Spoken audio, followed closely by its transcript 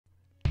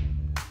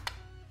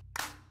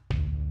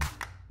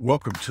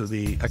Welcome to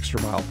the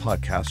Extra Mile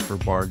podcast for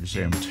bar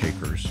exam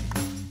takers.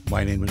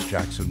 My name is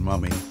Jackson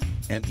Mummy,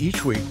 and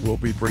each week we'll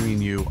be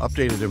bringing you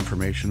updated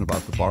information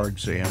about the bar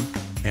exam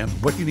and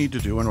what you need to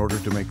do in order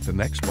to make the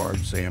next bar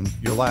exam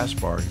your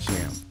last bar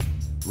exam.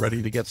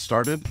 Ready to get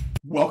started?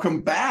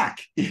 Welcome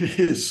back. It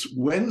is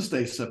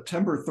Wednesday,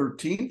 September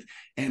 13th,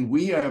 and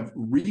we have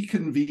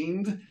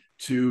reconvened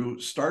to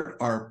start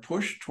our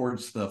push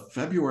towards the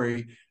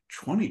February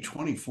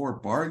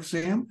 2024 bar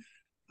exam.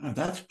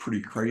 That's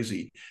pretty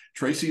crazy.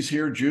 Tracy's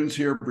here, June's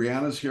here,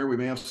 Brianna's here. We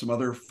may have some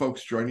other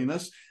folks joining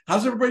us.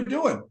 How's everybody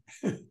doing?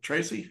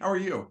 Tracy, how are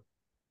you?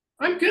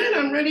 I'm good.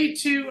 I'm ready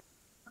to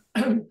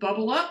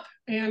bubble up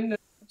and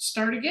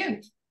start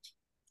again.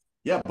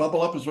 Yeah,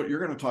 bubble up is what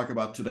you're going to talk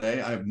about today.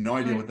 I have no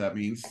idea what that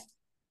means.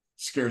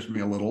 Scares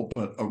me a little,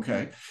 but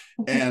okay.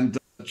 And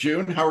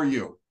June, how are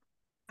you?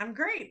 I'm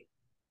great.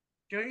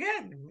 Doing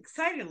good. I'm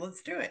excited.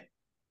 Let's do it.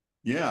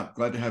 Yeah,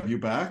 glad to have you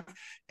back.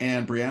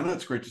 And Brianna,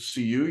 it's great to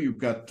see you. You've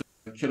got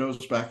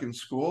kiddos back in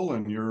school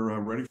and you're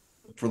ready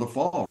for the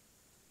fall.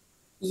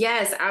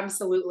 Yes,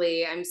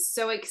 absolutely. I'm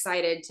so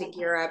excited to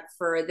gear up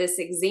for this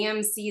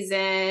exam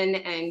season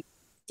and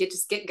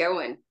get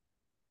going.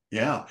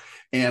 Yeah,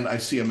 and I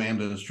see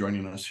Amanda is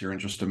joining us here in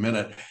just a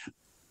minute.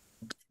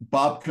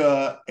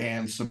 Bobka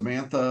and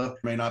Samantha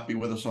may not be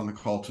with us on the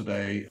call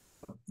today.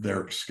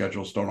 Their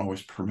schedules don't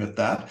always permit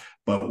that,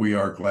 but we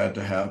are glad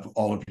to have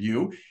all of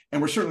you.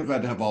 And we're certainly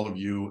glad to have all of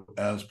you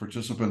as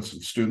participants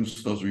and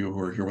students, those of you who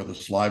are here with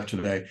us live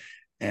today.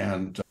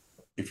 And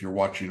if you're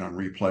watching on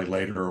replay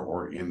later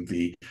or in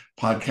the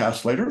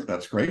podcast later,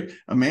 that's great.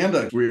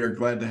 Amanda, we are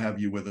glad to have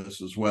you with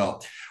us as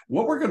well.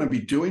 What we're going to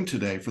be doing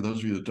today, for those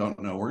of you that don't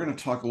know, we're going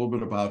to talk a little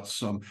bit about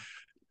some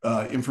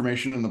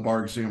information in the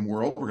bar exam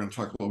world. We're going to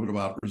talk a little bit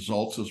about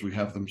results as we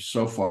have them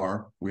so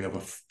far. We have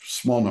a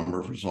small number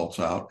of results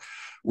out.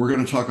 We're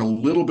going to talk a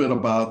little bit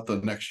about the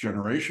next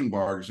generation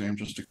bar exam,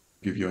 just to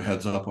give you a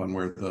heads up on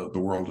where the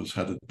world is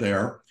headed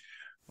there.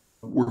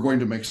 We're going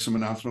to make some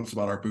announcements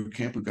about our boot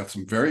camp. We've got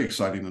some very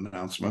exciting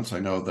announcements. I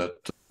know that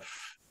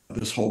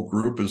this whole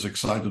group is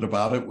excited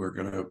about it. We're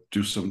going to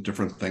do some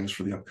different things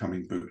for the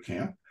upcoming boot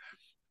camp.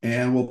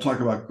 And we'll talk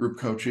about group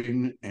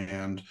coaching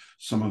and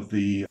some of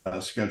the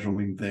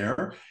scheduling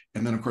there.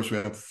 And then, of course, we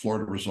have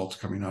Florida results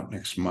coming up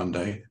next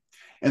Monday.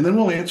 And then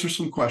we'll answer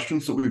some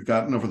questions that we've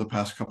gotten over the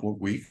past couple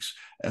of weeks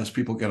as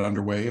people get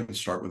underway and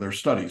start with their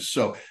studies.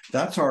 So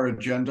that's our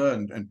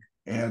agenda.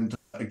 And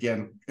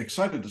again,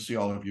 excited to see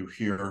all of you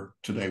here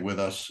today with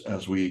us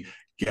as we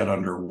get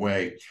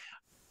underway.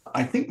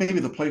 I think maybe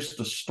the place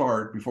to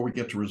start before we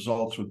get to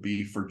results would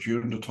be for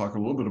June to talk a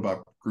little bit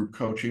about group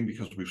coaching,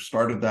 because we've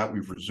started that,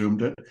 we've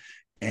resumed it.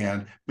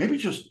 And maybe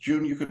just,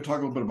 June, you could talk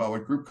a little bit about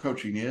what group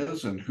coaching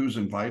is and who's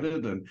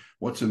invited and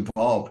what's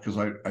involved, because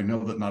I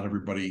know that not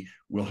everybody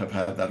will have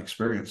had that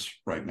experience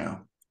right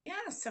now.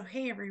 Yeah, so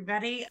hey,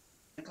 everybody.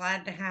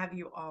 Glad to have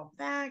you all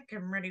back.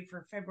 I'm ready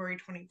for February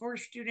 24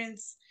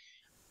 students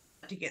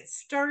to get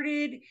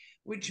started,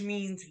 which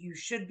means you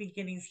should be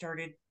getting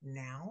started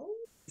now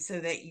so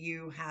that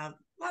you have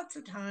lots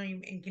of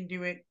time and can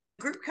do it.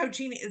 Group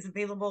coaching is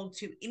available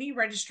to any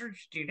registered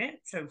student.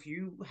 So if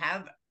you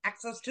have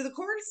access to the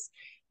course,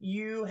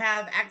 you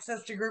have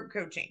access to group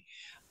coaching.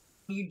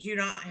 You do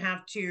not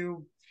have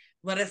to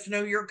let us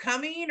know you're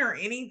coming or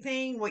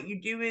anything. What you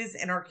do is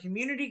in our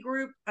community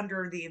group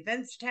under the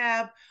events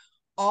tab,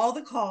 all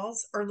the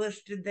calls are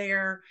listed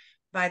there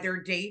by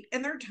their date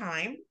and their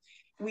time.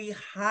 We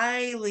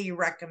highly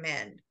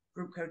recommend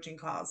group coaching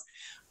calls.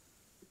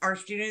 Our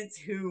students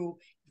who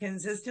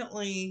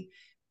consistently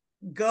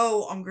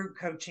go on group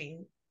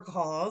coaching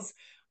calls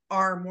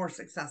are more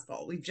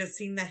successful. We've just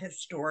seen that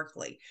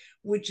historically,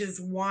 which is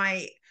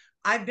why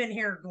I've been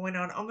here going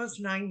on almost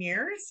 9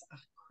 years. Oh,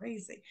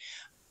 crazy.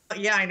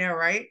 Yeah, I know,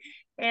 right?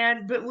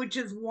 But which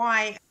is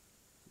why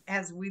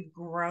as we've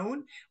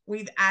grown,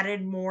 we've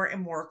added more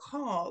and more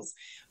calls.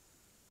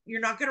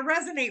 You're not going to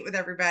resonate with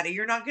everybody.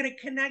 You're not going to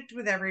connect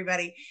with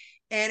everybody.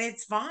 And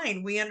it's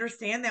fine. We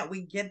understand that.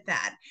 We get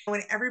that.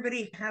 When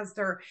everybody has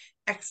their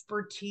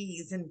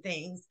expertise and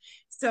things.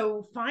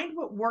 So find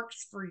what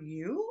works for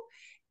you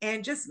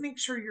and just make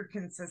sure you're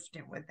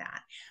consistent with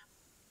that.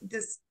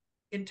 This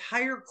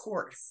entire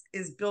course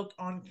is built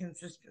on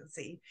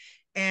consistency,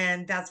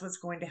 and that's what's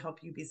going to help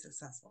you be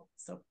successful.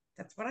 So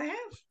that's what I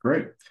have.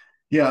 Great.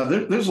 Yeah,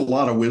 there's a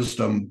lot of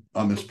wisdom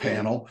on this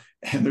panel,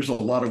 and there's a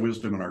lot of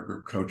wisdom in our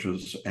group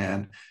coaches,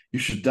 and you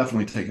should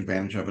definitely take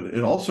advantage of it.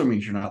 It also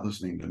means you're not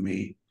listening to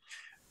me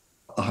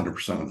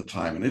 100% of the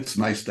time, and it's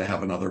nice to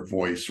have another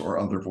voice or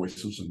other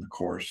voices in the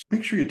course.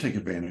 Make sure you take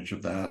advantage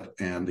of that,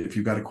 and if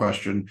you've got a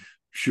question,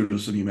 shoot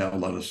us an email,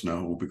 let us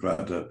know. We'll be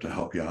glad to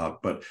help you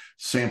out, but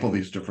sample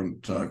these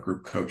different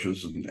group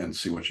coaches and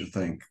see what you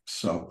think.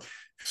 So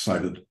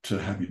excited to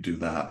have you do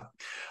that.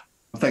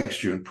 Thanks,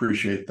 June.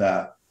 Appreciate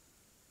that.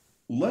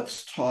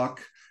 Let's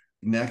talk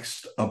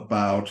next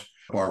about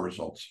bar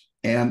results.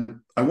 And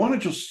I want to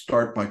just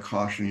start by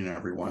cautioning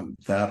everyone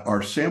that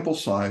our sample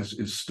size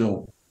is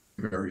still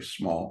very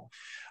small.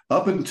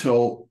 Up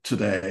until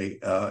today,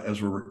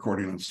 as we're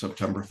recording on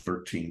September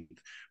 13th,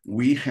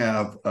 we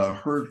have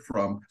heard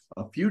from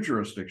a few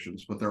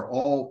jurisdictions, but they're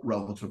all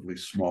relatively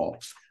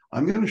small.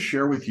 I'm going to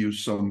share with you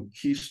some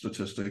key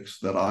statistics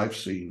that I've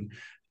seen,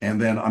 and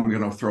then I'm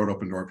going to throw it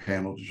open to our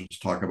panel to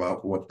just talk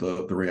about what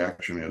the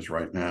reaction is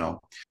right now.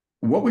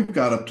 What we've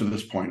got up to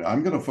this point,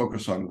 I'm going to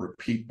focus on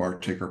repeat bar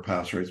taker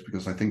pass rates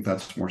because I think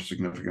that's more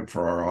significant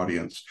for our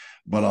audience,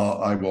 but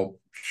I will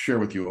share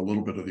with you a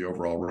little bit of the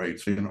overall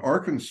rates. In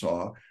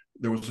Arkansas,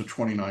 there was a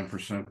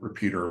 29%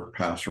 repeater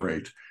pass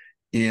rate.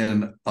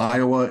 In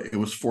Iowa, it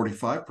was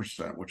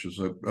 45%, which is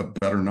a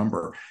better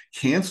number.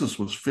 Kansas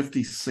was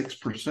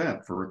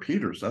 56% for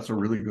repeaters. That's a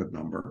really good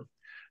number.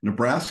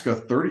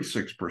 Nebraska,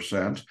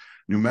 36%.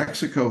 New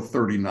Mexico,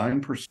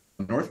 39%.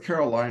 North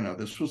Carolina,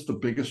 this was the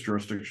biggest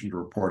jurisdiction to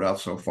report out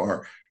so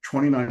far,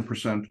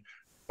 29%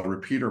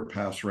 repeater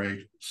pass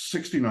rate,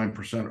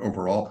 69%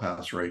 overall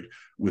pass rate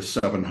with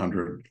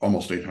 700,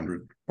 almost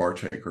 800 bar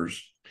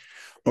takers.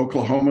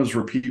 Oklahoma's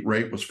repeat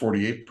rate was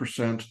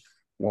 48%.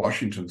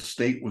 Washington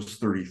State was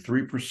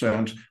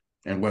 33%,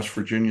 and West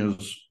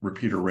Virginia's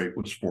repeater rate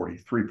was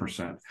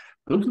 43%.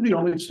 Those are the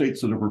only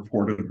states that have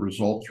reported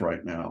results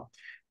right now.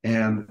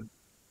 And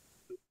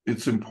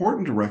it's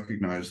important to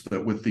recognize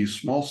that with these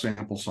small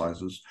sample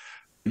sizes,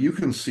 you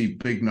can see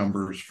big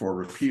numbers for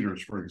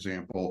repeaters, for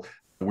example,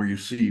 where you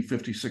see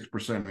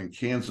 56% in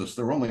Kansas.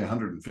 There were only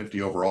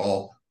 150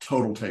 overall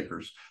total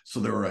takers, so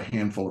there were a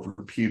handful of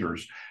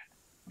repeaters.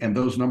 And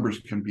those numbers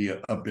can be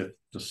a bit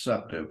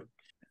deceptive.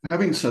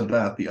 Having said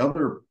that, the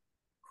other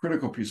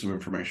critical piece of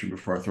information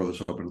before I throw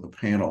this open to the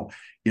panel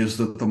is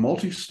that the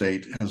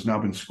multi-state has now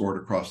been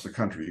scored across the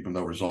country, even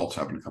though results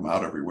haven't come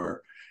out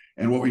everywhere.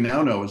 And what we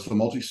now know is the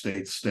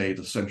multi-state stayed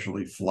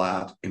essentially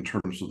flat in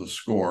terms of the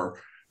score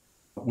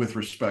with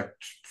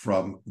respect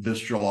from this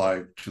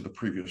July to the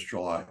previous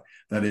July.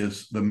 That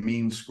is, the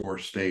mean score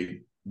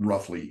stayed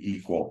roughly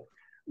equal.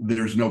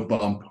 There's no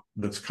bump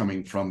that's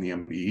coming from the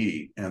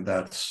MBE, and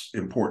that's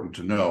important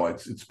to know.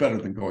 It's better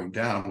than going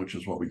down, which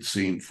is what we've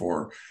seen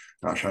for,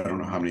 gosh, I don't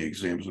know how many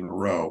exams in a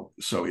row.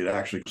 So it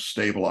actually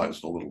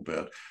stabilized a little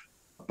bit,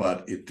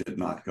 but it did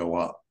not go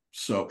up.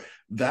 So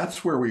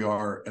that's where we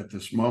are at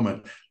this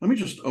moment. Let me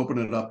just open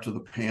it up to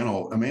the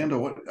panel.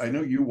 Amanda, I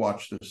know you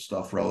watch this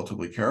stuff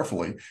relatively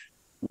carefully.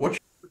 What's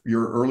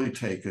your early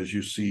take as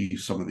you see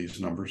some of these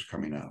numbers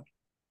coming out?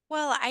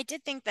 Well, I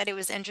did think that it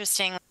was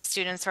interesting.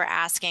 Students were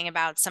asking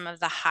about some of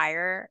the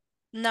higher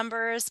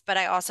numbers, but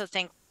I also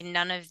think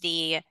none of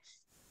the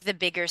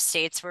bigger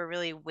states we're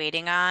really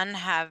waiting on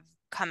have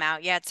come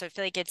out yet. So I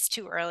feel like it's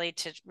too early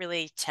to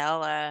really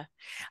tell a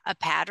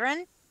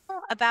pattern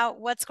about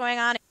what's going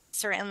on.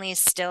 Certainly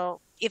still,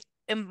 if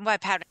in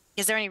what pattern,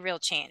 is there any real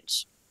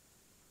change?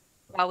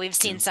 While we've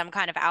seen some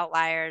kind of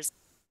outliers,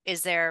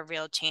 is there a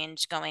real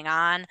change going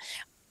on?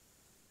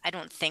 I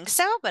don't think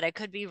so, but I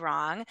could be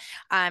wrong.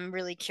 I'm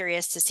really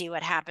curious to see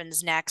what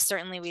happens next.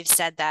 Certainly, we've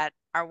said that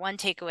our one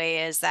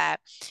takeaway is that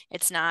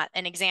it's not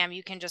an exam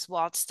you can just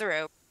waltz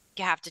through.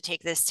 You have to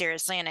take this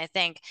seriously. And I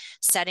think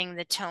setting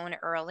the tone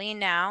early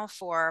now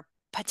for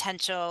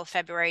potential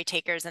February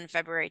takers and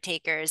February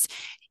takers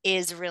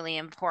is really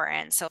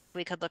important. So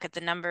we could look at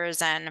the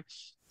numbers and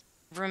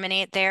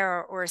ruminate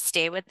there or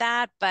stay with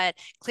that. But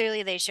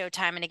clearly they show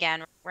time and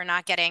again, we're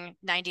not getting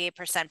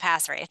 98%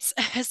 pass rates,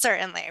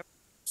 certainly.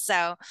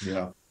 So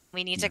yeah,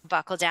 we need to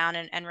buckle down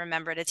and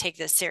remember to take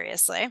this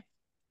seriously.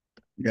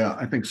 Yeah,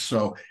 I think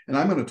so. And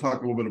I'm going to talk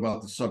a little bit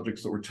about the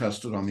subjects that were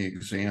tested on the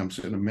exams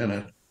in a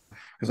minute,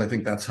 because I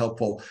think that's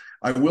helpful.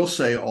 I will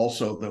say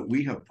also that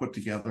we have put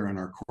together in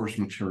our course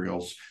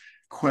materials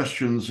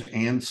questions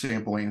and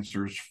sample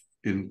answers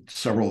in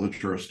several of the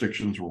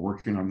jurisdictions. We're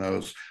working on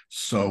those.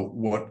 So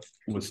what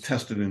was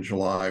tested in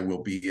July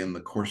will be in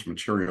the course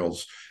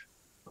materials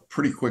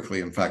pretty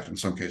quickly. In fact, in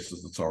some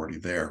cases, it's already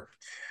there.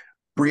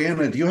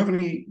 Brianna, do you have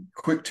any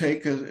quick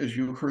take as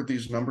you heard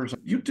these numbers?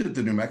 You did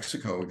the New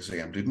Mexico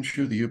exam, didn't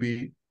you, the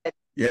UB?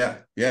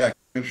 Yeah.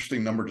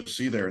 Interesting number to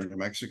see there in New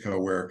Mexico,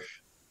 where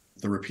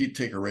the repeat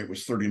taker rate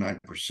was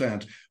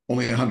 39%,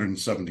 only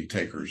 170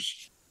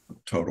 takers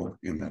total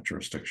in that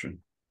jurisdiction.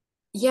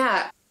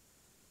 Yeah.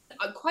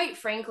 Quite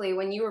frankly,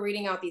 when you were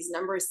reading out these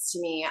numbers to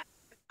me,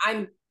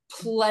 I'm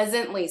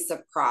pleasantly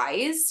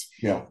surprised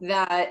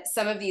that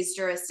some of these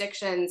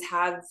jurisdictions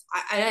have,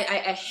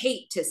 I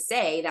hate to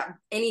say that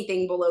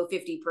anything below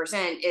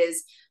 50%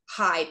 is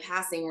high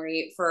passing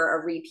rate for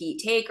a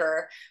repeat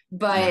taker,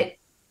 but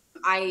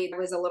I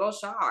was a little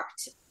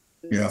shocked.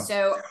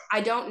 So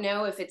I don't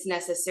know if it's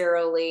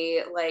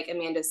necessarily, like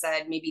Amanda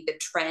said, maybe the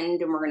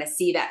trend, and we're going to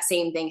see that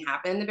same thing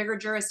happen in the bigger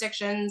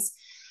jurisdictions.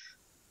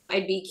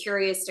 I'd be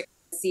curious to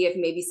see if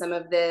maybe some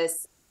of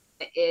this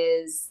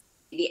is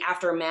the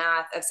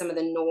aftermath of some of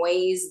the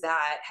noise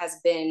that has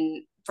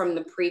been from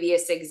the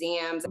previous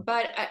exams.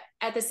 But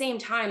at the same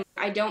time,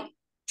 I don't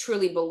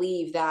truly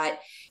believe that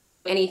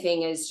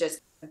anything is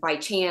just by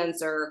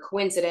chance or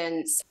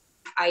coincidence.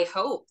 I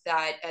hope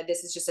that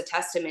this is just a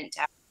testament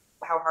to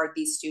how hard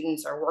these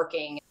students are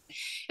working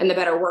and the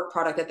better work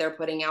product that they're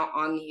putting out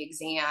on the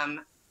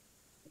exam.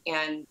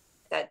 And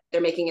that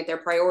they're making it their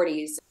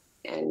priorities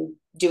and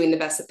doing the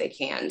best that they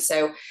can.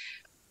 So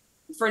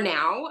for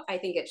now, I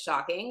think it's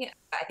shocking.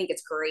 I think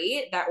it's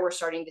great that we're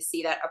starting to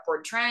see that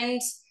upward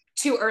trend.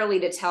 Too early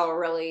to tell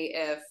really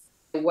if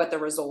what the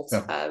results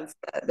of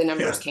the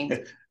numbers came.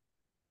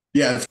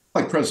 Yeah, it's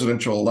like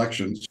presidential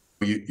elections.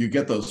 You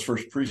get those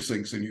first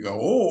precincts and you go,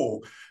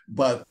 oh,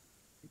 but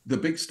the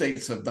big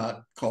states have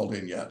not called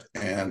in yet.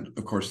 And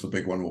of course, the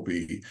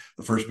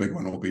first big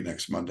one will be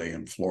next Monday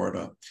in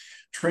Florida.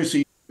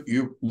 Tracy,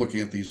 you're looking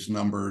at these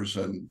numbers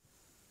and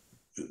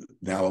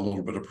now a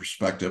little bit of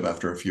perspective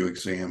after a few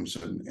exams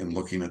and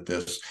looking at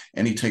this.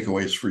 Any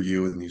takeaways for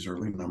you in these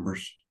early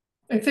numbers?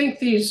 I think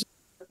these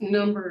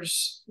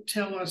numbers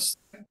tell us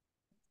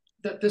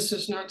that this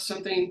is not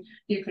something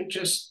you can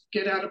just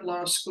get out of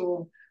law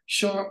school,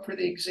 show up for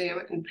the exam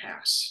and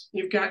pass.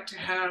 You've got to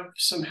have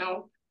some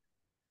help.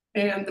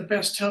 And the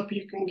best help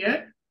you can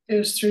get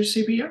is through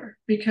CBR,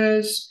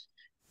 because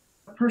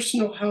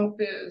personal help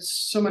is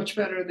so much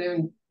better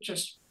than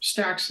just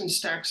stacks and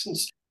stacks and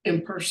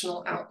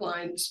impersonal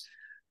outlines.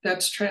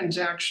 That's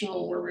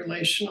transactional, we're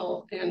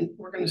relational, and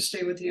we're going to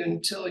stay with you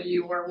until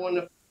you are one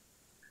of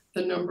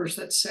the numbers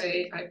that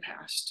say I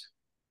passed.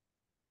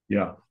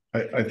 Yeah,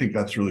 I think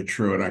that's really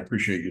true. And I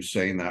appreciate you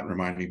saying that,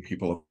 reminding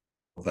people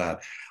of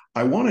that.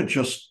 I want to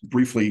just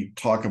briefly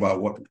talk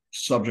about what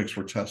subjects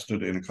were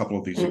tested in a couple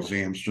of these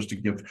exams, just to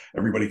give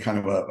everybody kind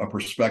of a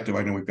perspective.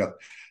 I know we've got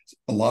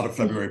a lot of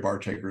February bar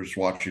takers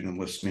watching and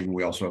listening.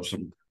 We also have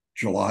some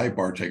July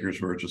bar takers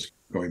who are just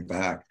going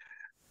back.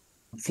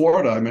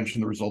 Florida, I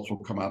mentioned the results will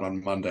come out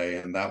on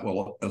Monday, and that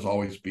will, as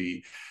always,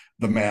 be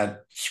the mad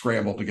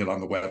scramble to get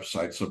on the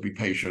website. So be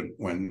patient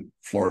when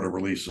Florida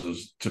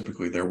releases.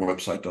 Typically, their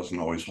website doesn't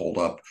always hold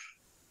up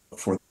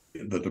for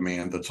the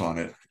demand that's on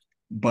it.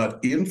 But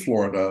in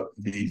Florida,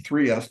 the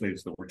 3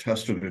 essays that were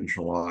tested in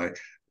July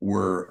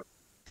were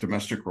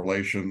domestic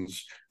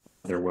relations.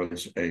 There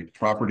was a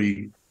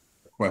property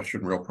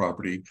question, real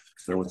property.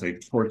 There was a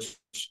torts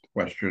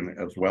question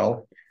as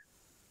well.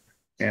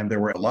 And there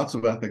were lots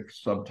of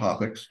ethics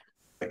subtopics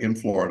in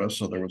Florida.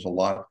 So there was a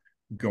lot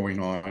going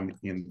on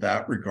in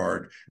that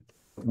regard.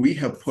 We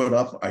have put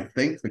up, I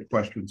think, the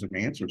questions and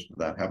answers to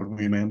that, haven't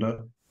we,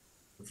 Amanda,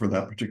 for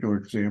that particular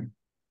exam?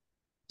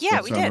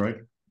 Yeah, we did. Right?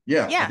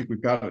 Yeah, I think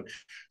we've got it.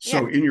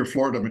 So in your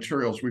Florida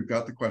materials, we've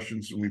got the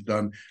questions, and we've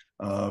done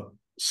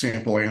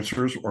sample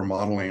answers or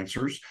model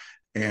answers.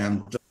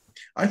 And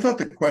I thought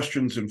the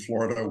questions in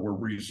Florida were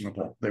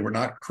reasonable. They were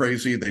not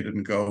crazy. They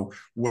didn't go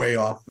way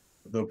off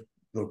the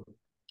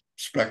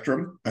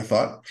spectrum, I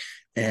thought.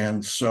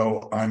 And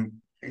so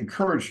I'm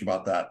encouraged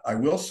about that. I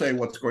will say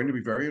what's going to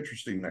be very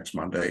interesting next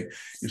Monday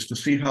is to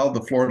see how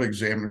the Florida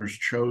examiners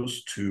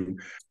chose to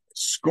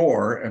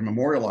score and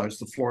memorialize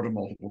the Florida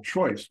multiple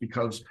choice,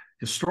 because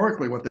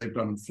historically what they've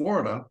done in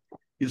Florida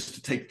is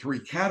to take 3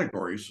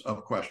 categories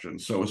of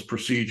questions. So it's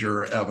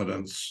procedure,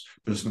 evidence,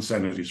 business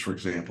entities, for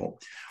example.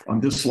 On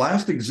this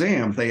last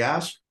exam, they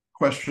asked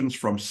questions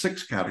from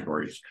 6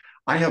 categories.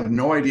 I have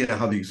no idea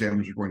how the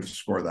examiners are going to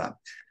score that.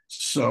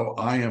 So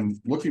I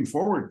am looking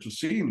forward to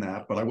seeing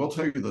that, but I will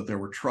tell you that there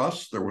were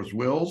trusts, there was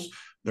wills,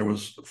 there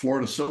was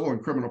Florida civil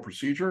and criminal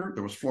procedure,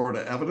 there was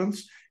Florida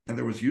evidence, and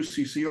there was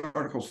UCC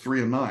Articles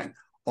 3 and 9.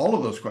 All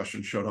of those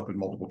questions showed up in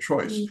multiple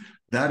choice.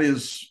 That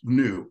is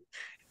new.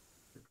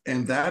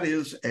 And that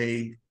is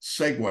a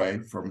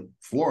segue from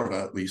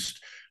Florida, at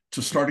least,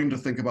 to starting to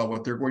think about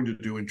what they're going to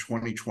do in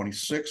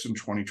 2026 and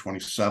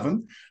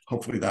 2027.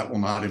 Hopefully that will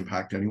not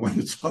impact anyone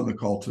that's on the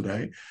call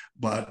today.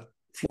 But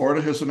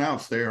Florida has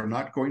announced they are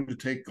not going to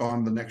take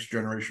on the next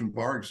generation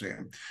bar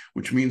exam,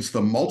 which means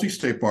the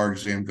multi-state bar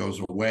exam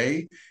goes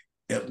away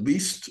at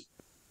least,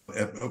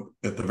 at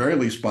the very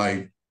least,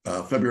 by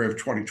February of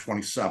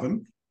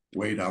 2027,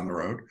 way down the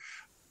road.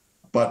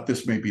 But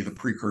this may be the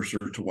precursor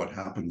to what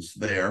happens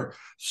there.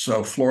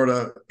 So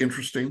Florida,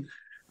 interesting.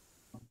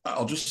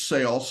 I'll just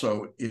say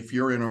also, if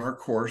you're in our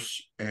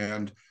course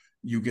and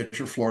you get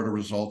your Florida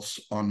results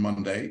on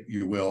Monday,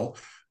 you will.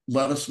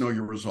 Let us know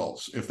your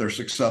results. If they're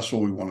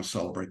successful, we want to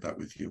celebrate that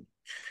with you.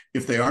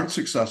 If they aren't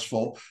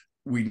successful,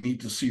 we need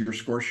to see your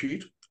score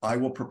sheet. I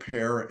will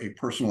prepare a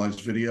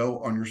personalized video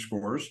on your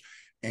scores,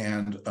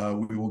 and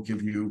we will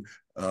give you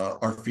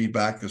our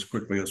feedback as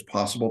quickly as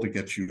possible to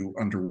get you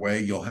underway.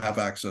 You'll have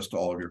access to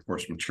all of your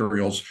course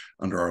materials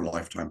under our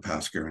lifetime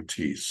pass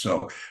guarantees.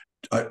 So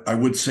I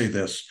would say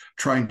this,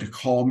 trying to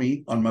call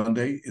me on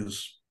Monday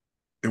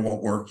it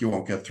won't work. You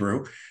won't get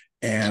through.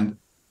 And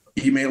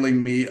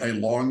emailing me a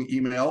long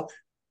email,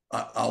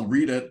 I'll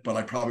read it, but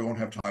I probably won't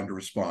have time to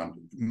respond.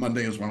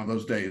 Monday is one of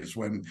those days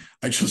when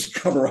I just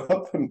cover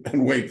up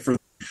and wait for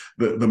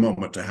the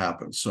moment to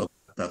happen. So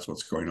that's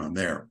what's going on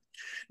there.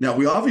 Now,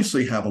 we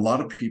obviously have a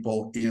lot of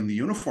people in the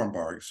uniform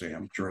bar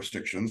exam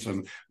jurisdictions,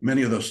 and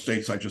many of those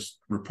states I just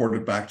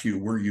reported back to you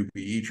were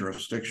UBE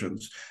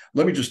jurisdictions.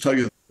 Let me just tell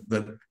you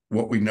that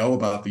what we know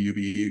about the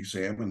UBE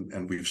exam,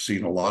 and we've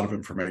seen a lot of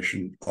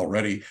information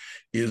already,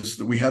 is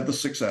that we had the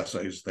 6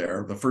 essays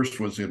there. The first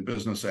was in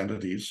business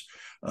entities.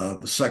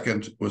 The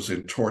second was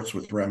in torts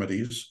with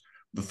remedies.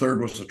 The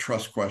third was a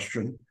trust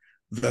question.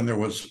 Then there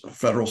was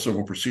federal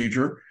civil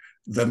procedure.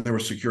 Then there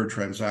was secure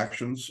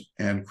transactions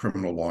and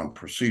criminal law and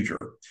procedure.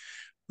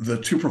 The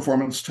 2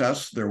 performance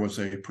tests, there was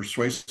a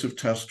persuasive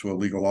test to a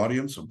legal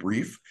audience, a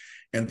brief,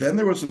 and then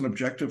there was an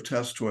objective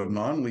test to a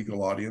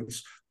non-legal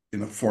audience in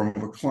the form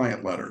of a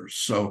client letter.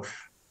 So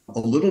a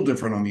little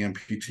different on the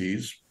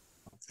MPTs.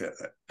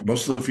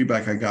 Most of the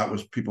feedback I got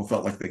was people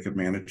felt like they could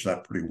manage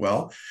that pretty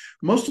well.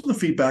 Most of the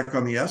feedback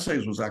on the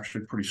essays was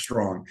actually pretty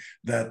strong,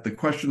 that the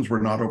questions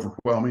were not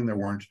overwhelming. There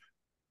weren't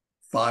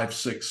 5,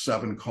 6,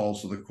 7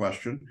 calls to the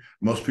question.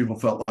 Most people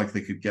felt like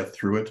they could get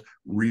through it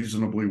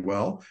reasonably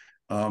well.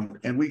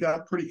 And we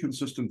got pretty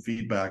consistent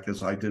feedback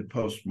as I did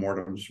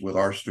postmortems with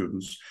our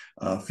students,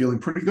 feeling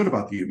pretty good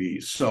about the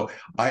UBEs. So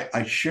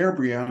I share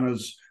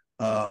Brianna's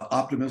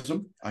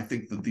optimism. I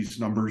think that these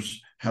numbers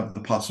have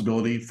the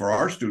possibility for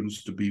our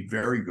students to be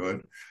very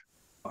good.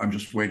 I'm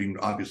just waiting,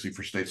 obviously,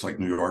 for states like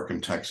New York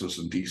and Texas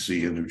and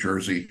DC and New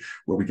Jersey,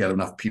 where we get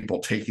enough people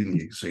taking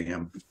the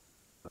exam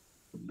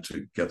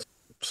to get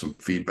some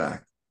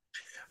feedback.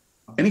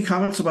 Any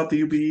comments about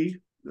the UBE?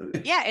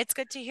 Yeah, it's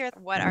good to hear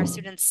what our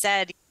students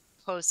said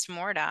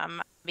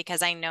post-mortem,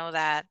 because I know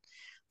that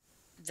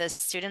the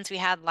students we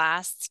had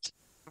last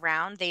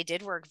round, they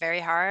did work very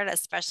hard,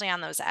 especially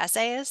on those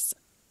essays.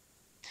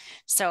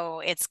 So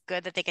it's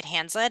good that they could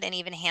handle it, and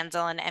even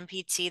handle an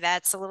MPT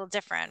that's a little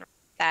different,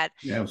 that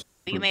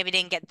you maybe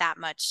didn't get that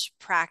much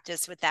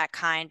practice with that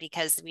kind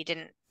because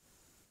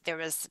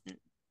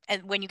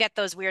and when you get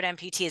those weird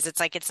MPTs,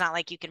 it's not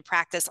like you can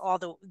practice all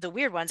the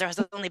weird ones. There's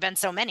only been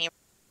so many.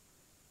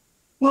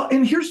 Well,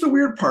 and here's the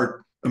weird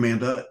part,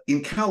 Amanda.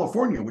 In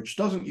California, which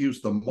doesn't use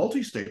the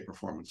multi-state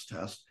performance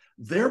test,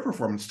 their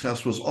performance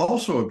test was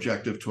also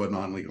objective to a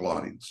non-legal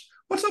audience.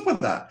 What's up with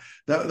that?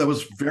 That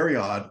was very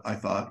odd, I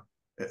thought.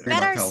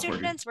 But our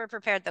students were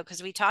prepared, though,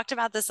 because we talked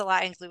about this a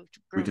lot in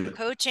group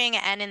coaching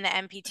and in the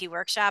MPT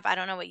workshop. I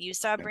don't know what you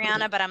saw,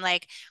 Brianna, but I'm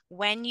like,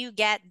 when you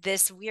get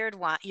this weird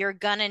one, you're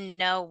going to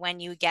know when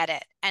you get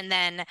it. And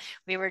then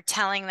we were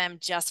telling them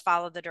just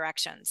follow the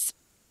directions.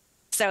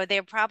 So they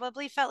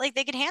probably felt like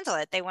they could handle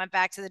it. They went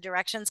back to the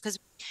directions because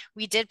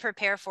we did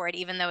prepare for it,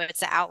 even though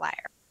it's an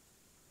outlier.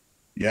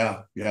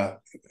 Yeah.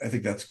 I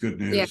think that's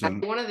good news. Yeah.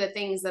 And one of the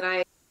things that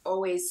I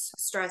always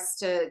stress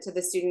to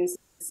the students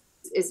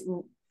is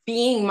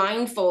being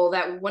mindful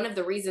that one of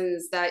the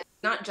reasons that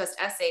not just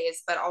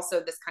essays, but also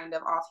this kind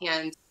of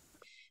offhand,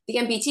 the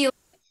MPT,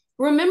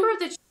 remember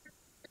that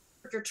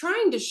you're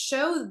trying to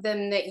show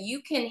them that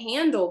you can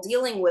handle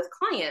dealing with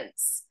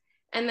clients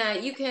and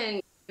that you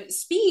can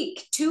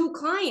speak to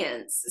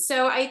clients.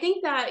 So I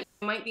think that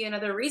might be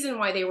another reason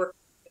why they were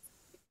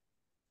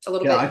a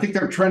little bit. I think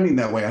they're trending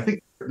that way. I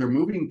think they're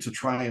moving to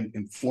try and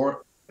in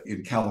Florida,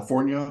 in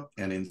California,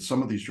 and in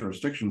some of these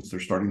jurisdictions, they're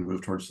starting to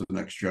move towards the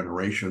next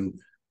generation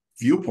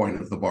viewpoint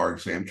of the bar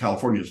exam.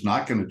 California is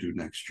not going to do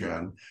next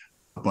gen,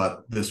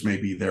 but this may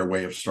be their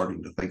way of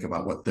starting to think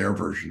about what their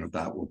version of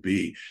that will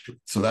be.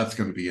 So that's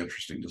going to be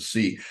interesting to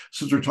see.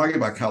 Since we're talking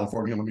about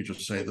California, let me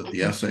just say that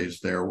the essays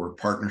there were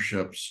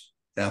partnerships,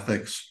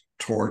 ethics,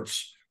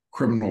 torts,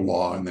 criminal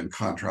law, and then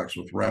contracts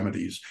with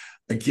remedies.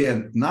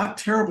 Again, not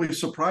terribly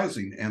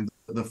surprising. And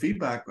the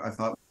feedback, I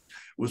thought,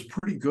 was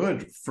pretty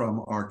good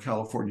from our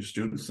California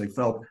students. They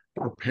felt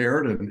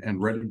prepared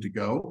and ready to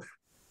go.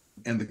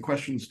 And the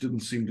questions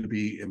didn't seem to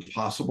be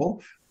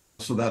impossible.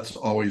 So that's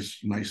always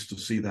nice to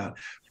see that.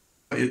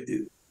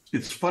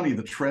 It's funny,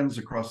 the trends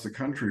across the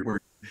country where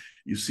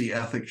you see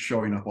ethics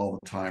showing up all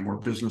the time, or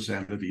business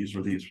entities,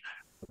 or these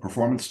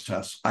performance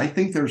tests. I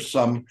think there's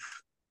some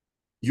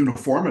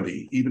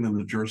uniformity even in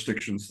the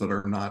jurisdictions that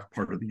are not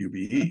part of the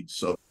UBE.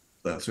 So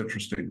that's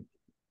interesting.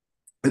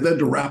 And then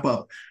to wrap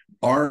up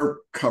our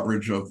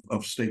coverage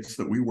of states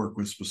that we work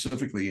with,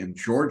 specifically in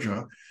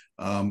Georgia,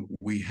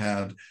 we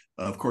had,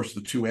 of course,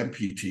 the 2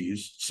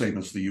 MPTs, same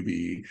as the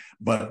UBE,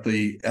 but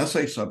the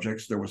essay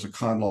subjects, there was a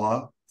con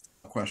law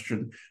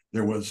question,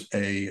 there was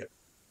a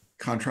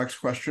contracts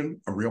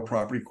question, a real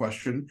property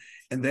question,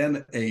 and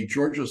then a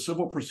Georgia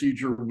civil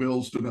procedure,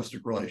 wills,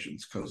 domestic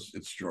relations, because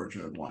it's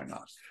Georgia and why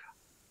not?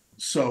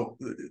 So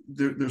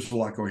there's a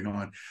lot going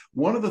on.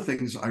 One of the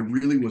things I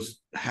really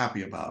was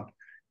happy about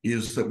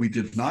is that we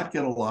did not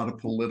get a lot of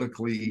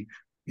politically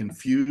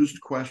infused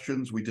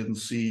questions. We didn't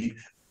see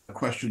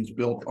questions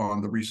built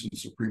on the recent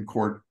Supreme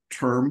Court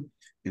term,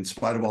 in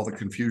spite of all the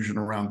confusion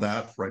around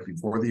that right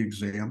before the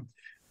exam.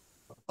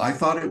 I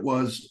thought it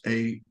was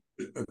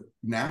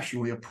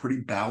nationally a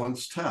pretty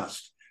balanced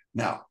test.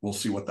 Now, we'll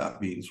see what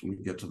that means when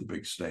we get to the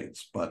big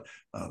states, but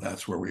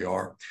that's where we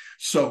are.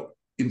 So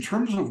in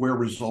terms of where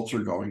results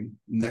are going,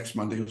 next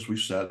Monday, as we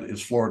said,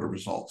 is Florida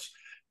results.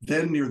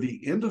 Then near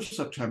the end of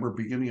September,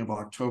 beginning of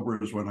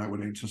October is when I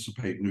would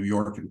anticipate New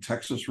York and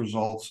Texas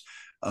results.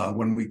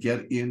 When we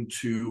get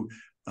into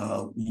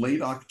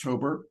late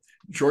October,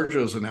 Georgia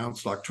has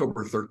announced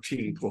October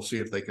 13th. We'll see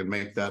if they can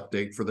make that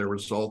date for their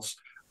results.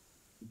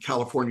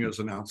 California has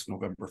announced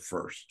November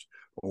 1st,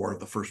 or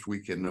the first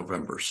week in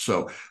November.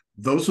 So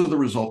those are the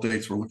result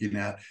dates we're looking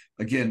at.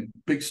 Again,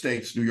 big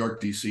states, New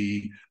York,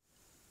 DC,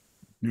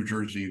 New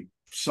Jersey,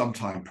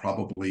 sometime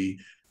probably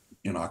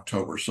in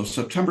October. So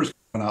September's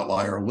an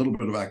outlier, a little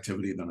bit of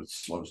activity, then it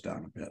slows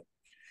down a bit.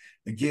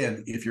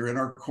 Again, if you're in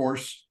our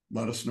course,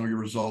 let us know your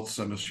results,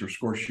 send us your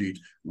score sheet.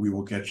 We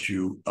will get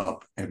you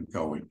up and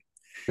going.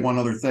 One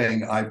other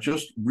thing, I've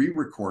just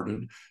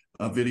re-recorded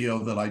a video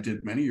that I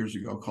did many years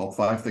ago called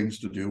 5 Things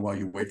to Do While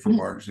You Wait for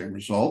Bar Exam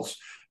Results.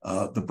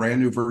 The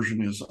brand new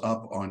version is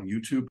up on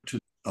YouTube,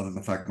 other than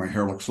the fact my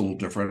hair looks a little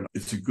different.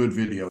 It's a good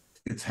video.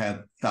 It's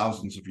had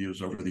thousands of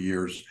views over the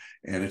years,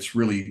 and it's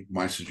really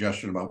my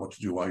suggestion about what to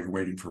do while you're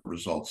waiting for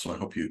results. So I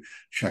hope you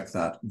check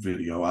that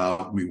video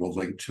out. We will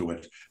link to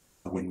it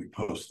when we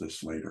post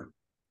this later.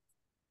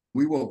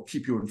 We will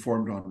keep you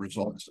informed on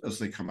results as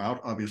they come out,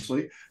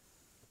 obviously.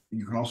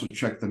 You can also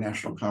check the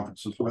National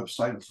Conference's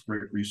website. It's a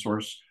great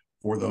resource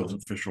for those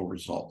official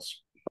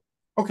results.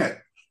 Okay,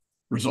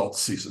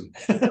 results season.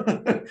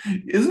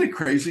 Isn't it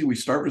crazy? We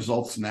start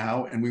results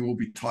now, and we will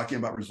be talking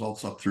about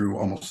results up through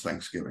almost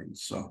Thanksgiving.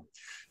 So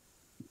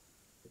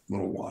a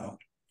little wild.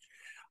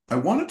 I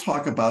want to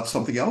talk about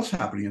something else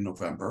happening in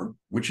November,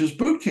 which is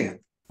boot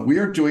camp. We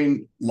are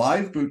doing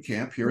live boot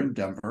camp here in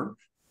Denver,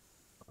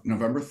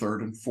 November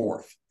 3rd and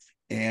 4th.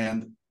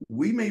 And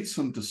we made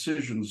some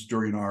decisions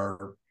during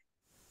our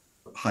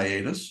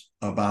hiatus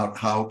about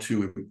how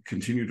to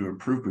continue to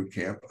improve boot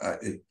camp.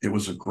 It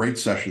was a great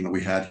session that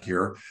we had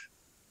here.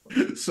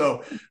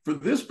 So for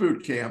this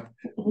boot camp,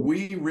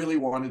 we really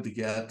wanted to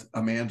get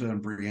Amanda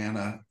and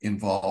Brianna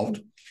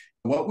involved.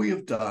 What we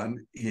have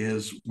done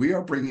is we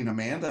are bringing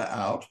Amanda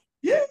out,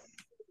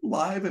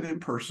 live and in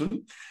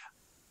person,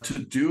 to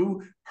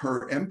do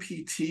her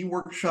MPT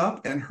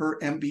workshop and her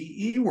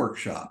MBE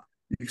workshop.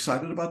 You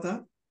excited about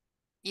that?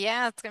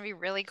 Yeah, it's going to be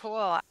really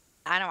cool.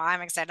 I know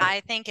I'm excited.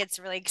 I think it's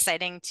really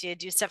exciting to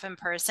do stuff in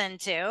person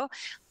too.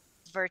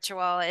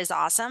 Virtual is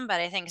awesome, but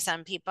I think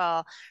some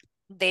people,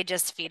 they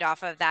just feed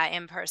off of that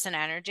in-person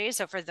energy.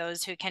 So for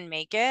those who can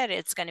make it,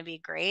 it's going to be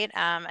great.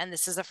 And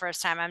this is the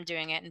first time I'm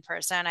doing it in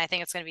person. I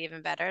think it's going to be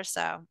even better.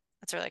 So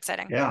it's really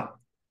exciting. Yeah.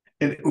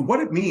 And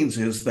what it means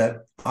is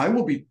that I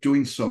will be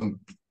doing some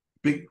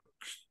big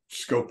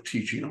scope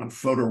teaching on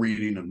photo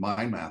reading and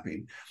mind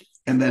mapping.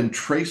 And then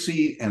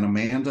Tracy and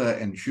Amanda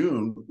and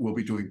June will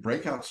be doing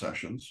breakout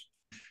sessions.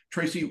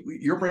 Tracy,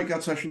 your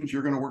breakout sessions,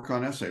 you're going to work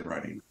on essay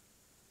writing.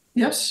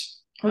 Yes,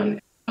 on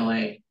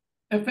FLAT.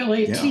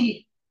 Yeah.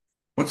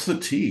 What's the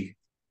T?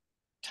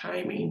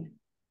 Timing.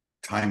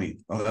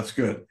 Timing. Oh, that's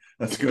good.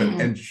 That's good.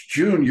 And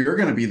June, you're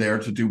going to be there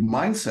to do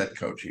mindset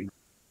coaching.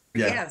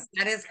 Yeah. Yes,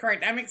 that is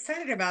correct. I'm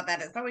excited about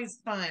that. It's always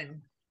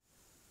fun.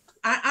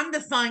 I'm the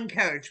fun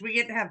coach. We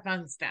get to have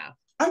fun stuff.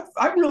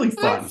 I'm really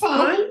fun.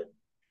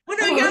 Well,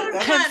 no, y'all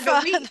are fun,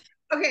 but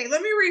okay,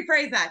 let me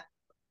rephrase that.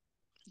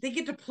 They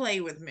get to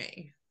play with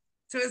me.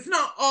 So it's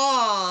not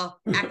all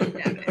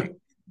academic.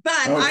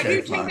 But okay, I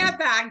do take that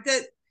back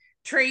that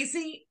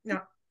Tracy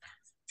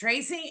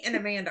and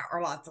Amanda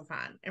are lots of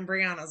fun, and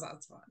Brianna's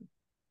lots of fun.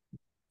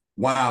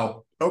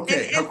 Wow.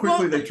 Okay. How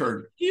quickly they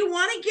turned. Do you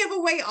want to give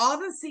away all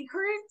the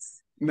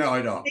secrets? No,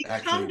 I don't. They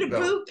come to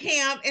boot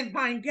camp and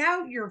find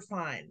out you're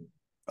fun.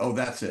 Oh,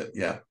 that's it.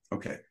 Yeah.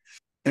 Okay.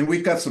 And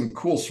we've got some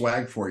cool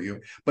swag for you.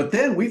 But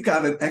then we've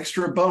got an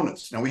extra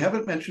bonus. Now, we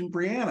haven't mentioned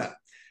Brianna.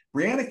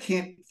 Brianna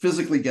can't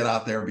physically get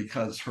out there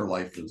because her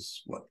life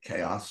is,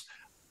 chaos.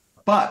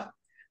 But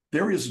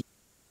there is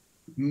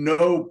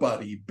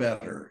nobody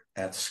better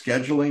at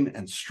scheduling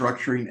and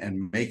structuring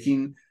and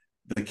making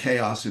the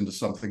chaos into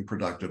something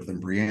productive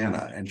than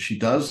Brianna. And she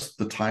does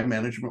the time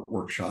management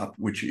workshop,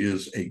 which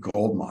is a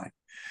gold mine.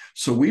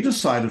 So we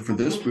decided for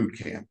this boot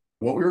camp,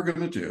 what we were going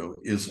to do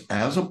is,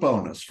 as a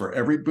bonus for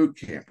every boot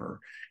camper,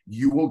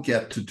 you will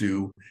get to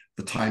do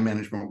the time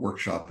management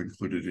workshop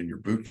included in your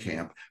boot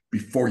camp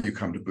before you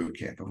come to boot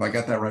camp. Have I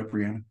got that right,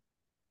 Brianna?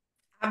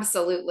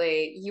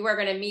 Absolutely. You are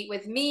going to meet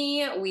with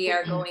me. We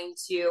are going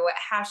to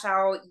hash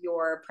out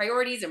your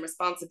priorities and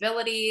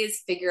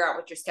responsibilities, figure out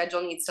what your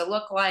schedule needs to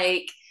look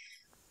like,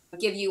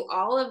 give you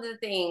all of the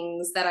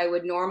things that I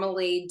would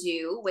normally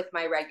do with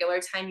my regular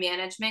time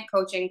management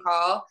coaching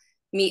call,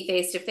 meet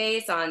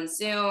face-to-face on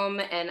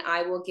Zoom, and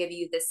I will give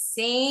you the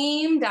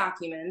same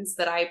documents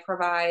that I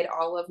provide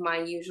all of my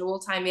usual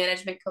time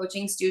management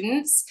coaching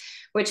students,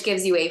 which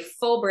gives you a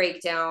full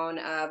breakdown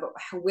of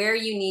where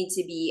you need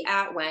to be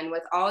at when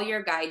with all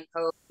your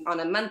guideposts on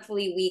a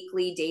monthly,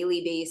 weekly,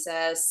 daily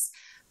basis,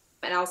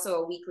 and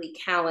also a weekly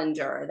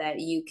calendar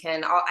that you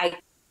can, I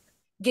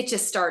get you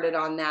started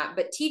on that,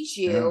 but teach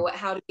you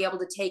how to be able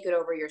to take it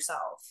over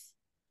yourself.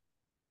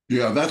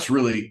 Yeah, that's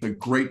really a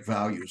great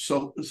value.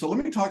 So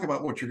let me talk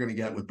about what you're going to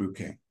get with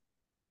Bootcamp.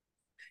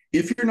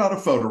 If you're not a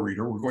photo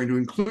reader, we're going to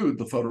include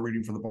the photo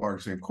reading for the bar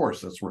exam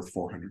course. That's worth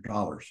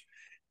 $400.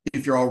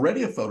 If you're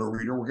already a photo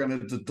reader, we're going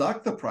to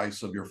deduct the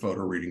price of your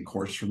photo reading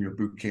course from your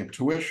Bootcamp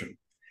tuition.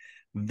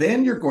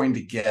 Then you're going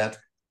to get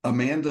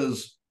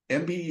Amanda's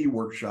MBE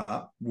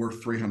workshop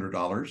worth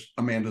 $300,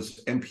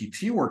 Amanda's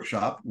MPT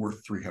workshop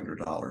worth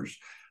 $300,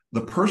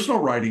 the personal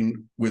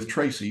writing with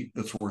Tracy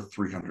that's worth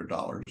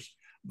 $300,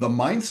 the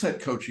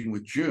mindset coaching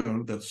with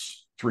June,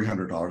 that's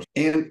 $300,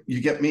 and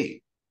you get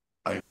me.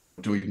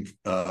 doing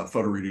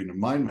photo reading and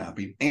mind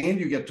mapping, and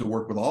you get to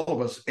work with all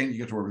of us, and you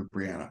get to work with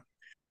Brianna.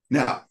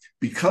 Now,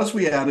 because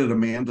we added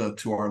Amanda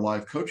to our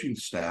live coaching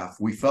staff,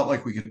 we felt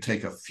like we could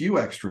take a few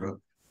extra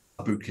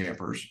boot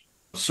campers.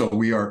 So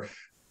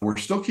we're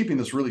still keeping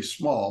this really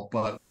small,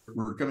 but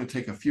we're going to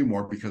take a few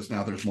more because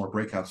now there's more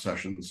breakout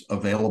sessions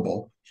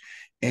available.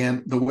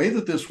 And the way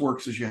that this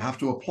works is you have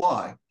to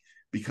apply,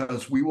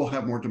 because we will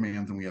have more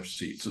demand than we have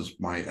seats, is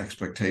my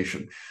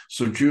expectation.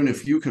 So June,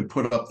 if you could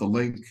put up the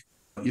link,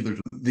 either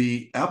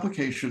the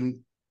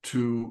application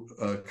to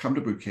come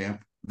to boot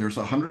camp, there's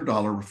a $100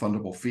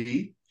 refundable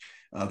fee.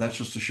 That's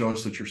just to show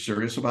us that you're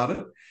serious about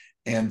it.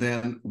 And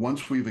then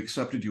once we've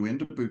accepted you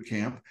into boot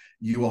camp,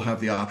 you will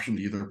have the option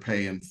to either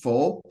pay in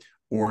full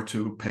or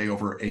to pay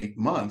over 8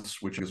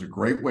 months, which is a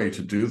great way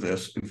to do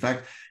this. In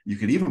fact, you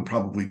could even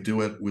probably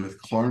do it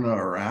with Klarna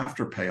or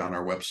Afterpay on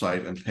our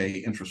website and pay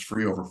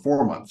interest-free over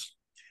 4 months.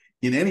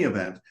 In any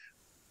event,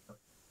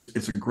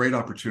 it's a great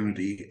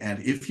opportunity.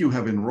 And if you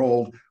have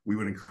enrolled, we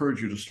would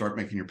encourage you to start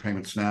making your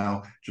payments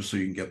now, just so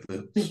you can get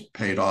this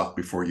paid off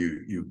before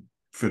you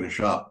finish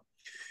up.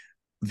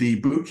 The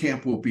boot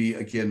camp will be,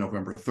 again,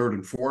 November 3rd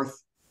and 4th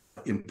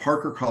in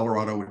Parker,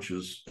 Colorado, which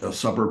is a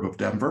suburb of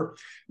Denver.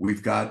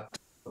 We've got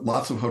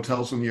lots of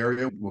hotels in the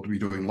area. We'll be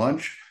doing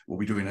lunch. We'll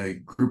be doing a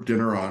group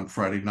dinner on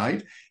Friday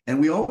night. And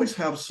we always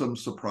have some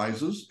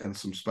surprises and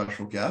some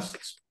special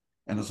guests.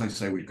 And as I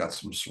say, we've got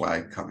some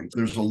swag coming.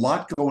 There's a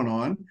lot going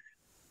on.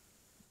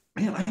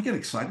 Man, I get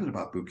excited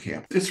about boot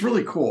camp. It's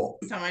really cool.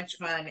 So much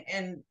fun.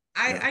 And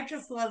I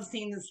just love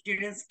seeing the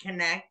students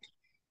connect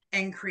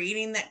and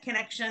creating that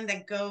connection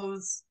that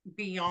goes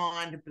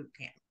beyond boot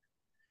camp.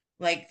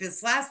 Like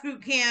this last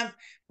boot camp,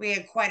 we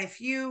had quite a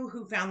few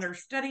who found their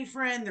study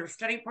friend, their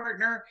study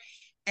partner.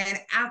 And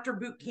after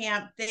boot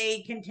camp,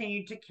 they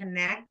continued to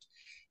connect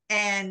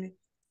and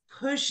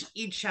push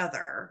each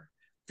other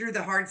through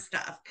the hard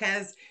stuff.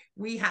 Because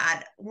we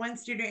had one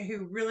student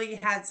who really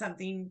had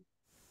something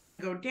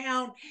go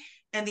down,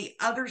 and the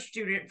other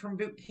student from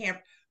boot camp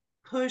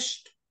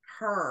pushed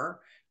her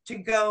to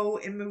go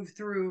and move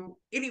through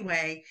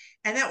anyway.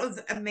 And that was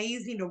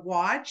amazing to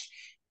watch.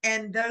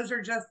 And those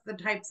are just the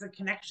types of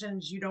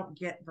connections you don't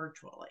get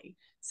virtually.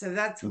 So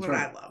that's what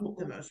right. I love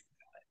the most.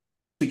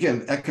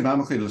 Again,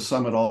 economically, to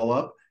sum it all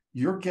up,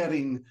 you're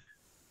getting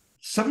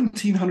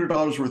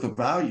 $1,700 worth of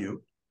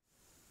value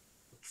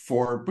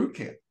for boot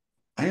camp.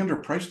 I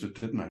underpriced it,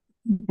 didn't I?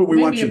 But we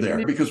want you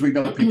there because we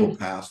know people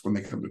pass when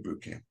they come to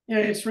boot camp. Yeah,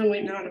 it's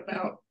really not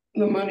about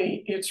the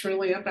money. It's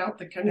really about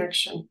the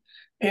connection.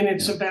 And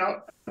it's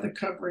about the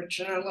coverage.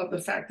 And I love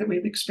the fact that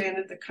we've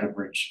expanded the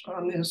coverage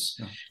on this.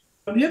 Yeah.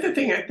 The other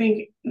thing I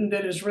think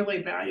that is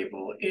really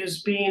valuable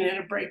is being in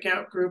a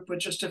breakout group with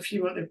just a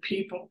few other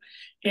people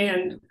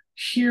and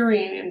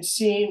hearing and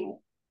seeing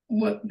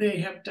what they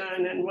have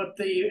done and what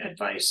the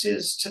advice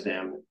is to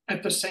them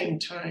at the same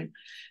time.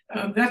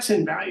 That's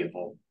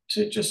invaluable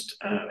to just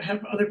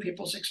have other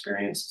people's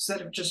experience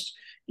instead of just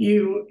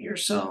you,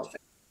 yourself,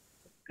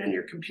 and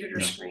your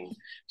computer screen.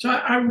 So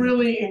I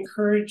really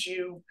encourage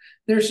you.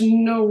 There's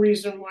no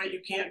reason why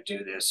you can't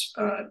do this.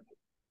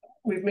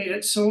 We've made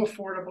it so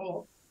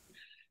affordable,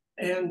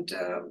 and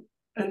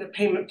the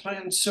payment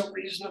plan is so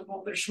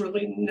reasonable. There's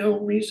really no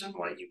reason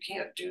why you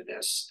can't do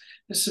this.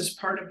 This is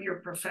part of your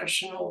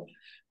professional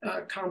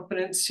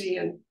competency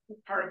and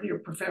part of your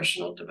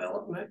professional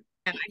development.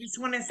 And I just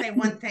want to say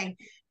one thing.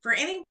 For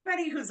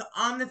anybody who's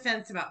on the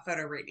fence about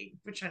photo reading,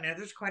 which I know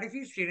there's quite a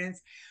few students,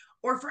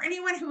 or for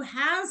anyone who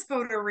has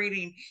photo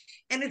reading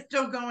and is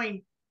still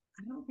going,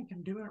 I don't think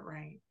I'm doing it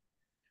right.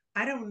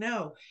 I don't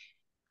know.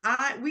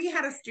 We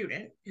had a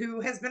student who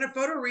has been a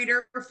photo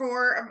reader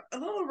for a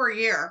little over a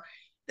year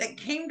that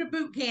came to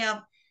boot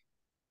camp.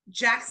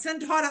 Jackson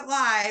taught it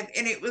live,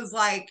 and it was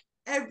like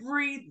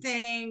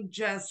everything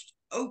just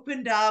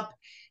opened up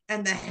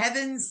and the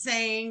heavens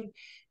sang,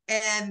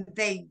 and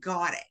they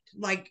got it.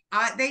 Like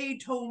they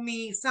told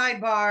me,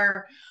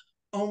 sidebar,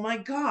 oh my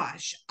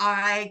gosh,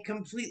 I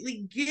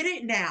completely get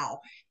it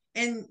now.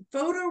 And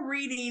photo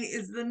reading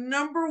is the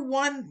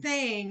 #1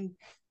 thing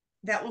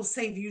that will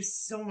save you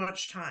so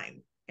much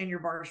time in your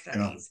bar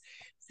studies.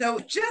 Yeah.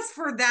 So just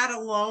for that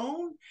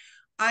alone,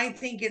 I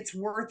think it's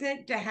worth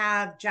it to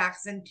have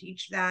Jackson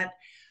teach that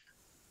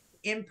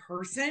in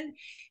person,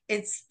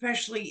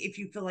 especially if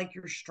you feel like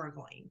you're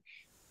struggling.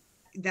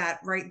 That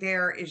right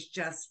there is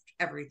just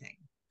everything.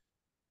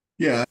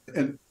 Yeah,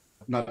 and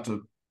not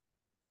to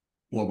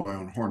blow my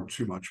own horn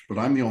too much, but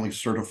I'm the only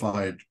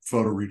certified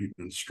photo reading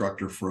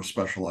instructor for a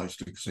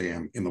specialized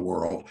exam in the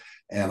world.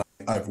 And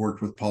I've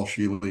worked with Paul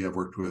Sheely, I've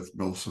worked with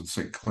Millicent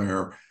St.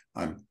 Clair.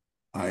 I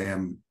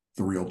am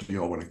the real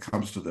deal when it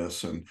comes to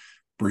this, and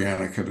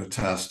Brianna can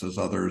attest, as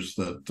others,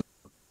 that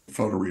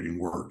photo reading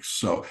works.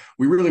 So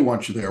we really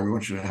want you there. We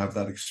want you to have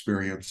that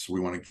experience.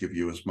 We want to give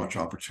you as much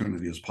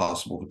opportunity as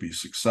possible to be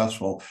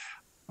successful.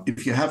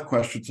 If you have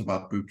questions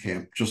about boot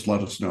camp, just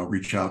let us know.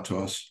 Reach out to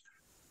us.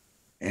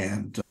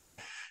 And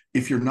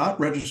if you're not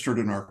registered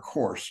in our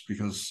course,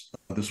 because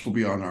this will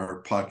be on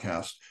our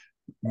podcast,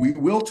 We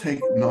will take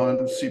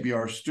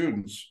non-CBR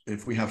students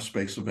if we have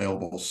space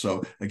available.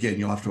 So again,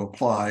 you'll have to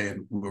apply,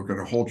 and we're going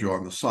to hold you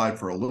on the side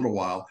for a little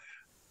while.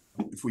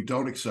 If we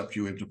don't accept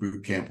you into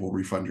boot camp, we'll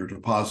refund your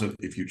deposit.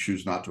 If you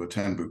choose not to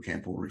attend boot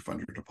camp, we'll refund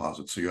your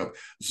deposit. So you have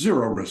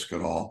zero risk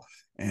at all.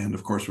 And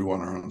of course, we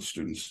want our own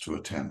students to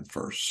attend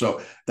first.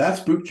 So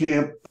that's boot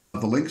camp.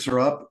 The links are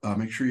up.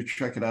 Make sure you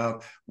check it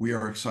out. We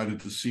are excited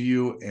to see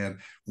you. And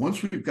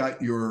once we've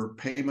got your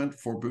payment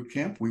for boot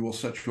camp, we will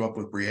set you up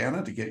with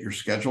Brianna to get your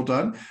schedule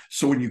done.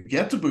 So when you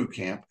get to boot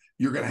camp,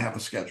 you're going to have a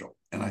schedule.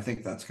 And I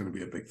think that's going to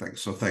be a big thing.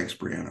 So thanks,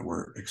 Brianna.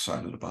 We're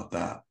excited about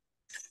that.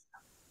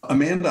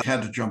 Amanda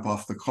had to jump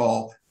off the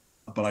call,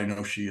 but I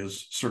know she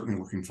is certainly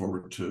looking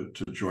forward to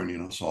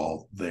joining us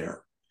all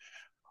there.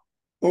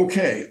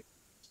 Okay,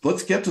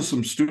 let's get to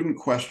some student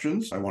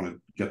questions. I want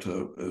to get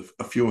to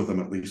a few of them,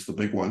 at least the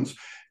big ones.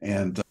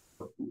 And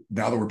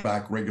now that we're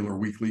back, regular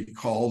weekly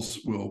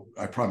calls,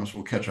 I promise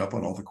we'll catch up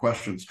on all the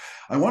questions.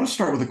 I want to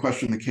start with a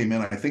question that came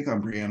in, I think,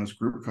 on Brianna's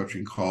group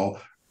coaching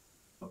call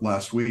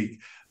last week.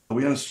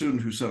 We had a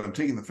student who said, I'm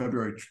taking the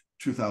February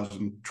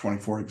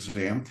 2024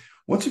 exam.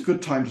 What's a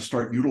good time to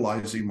start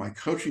utilizing my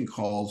coaching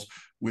calls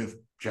with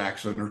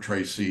Jackson or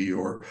Tracy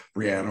or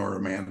Brianna or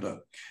Amanda?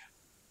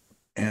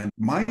 And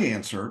my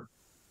answer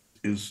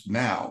is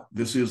now.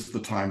 This is the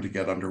time to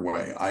get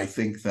underway. I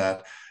think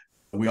that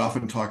we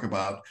often talk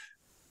about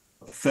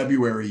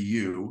February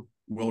you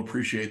will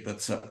appreciate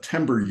that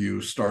September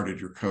you started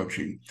your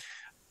coaching.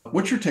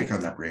 What's your take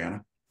on that,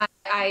 Brianna?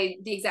 The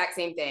exact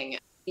same thing.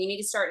 You need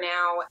to start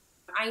now.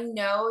 I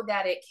know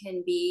that it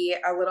can be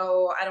a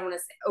little, I don't want to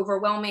say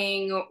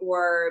overwhelming,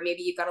 or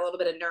maybe you've got a little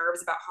bit of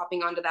nerves about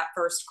hopping onto that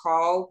first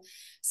call.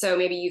 So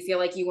maybe you feel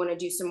like you want to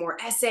do some more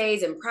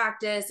essays and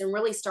practice and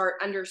really start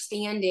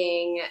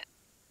understanding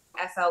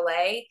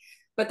FLA.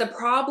 But the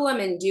problem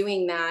in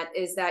doing that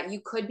is that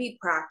you could be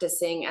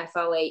practicing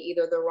FLA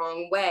either the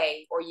wrong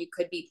way, or you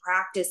could be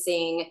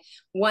practicing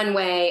one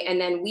way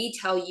and then we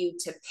tell you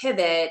to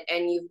pivot,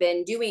 and you've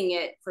been doing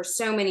it for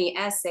so many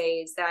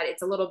essays that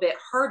it's a little bit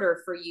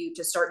harder for you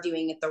to start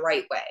doing it the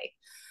right way.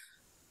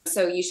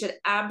 So you should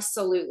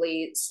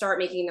absolutely start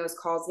making those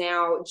calls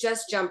now.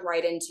 Just jump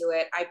right into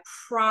it. I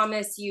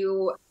promise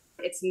you,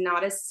 it's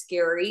not as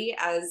scary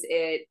as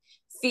it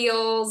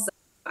feels.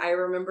 I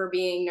remember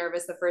being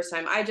nervous the first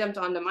time I jumped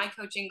onto my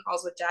coaching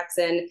calls with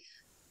Jackson,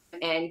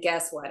 and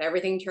guess what?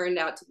 Everything turned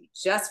out to be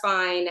just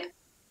fine.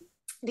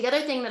 The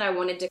other thing that I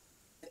wanted to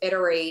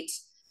iterate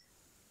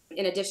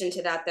in addition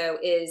to that, though,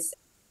 is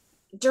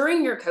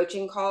during your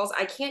coaching calls,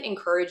 I can't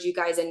encourage you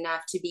guys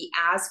enough to be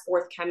as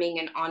forthcoming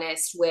and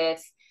honest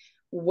with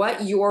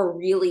what you're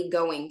really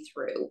going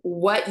through,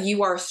 what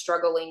you are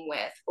struggling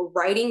with,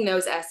 writing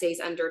those essays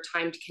under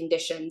timed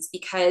conditions.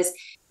 Because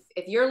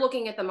if you're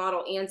looking at the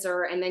model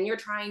answer and then you're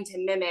trying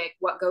to mimic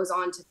what goes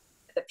on to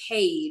the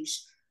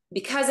page,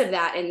 because of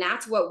that, and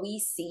that's what we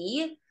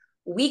see,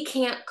 we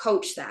can't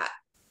coach that.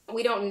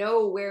 We don't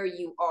know where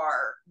you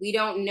are. We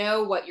don't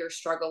know what you're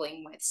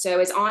struggling with. So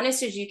as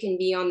honest as you can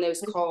be on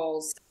those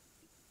calls,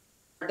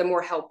 the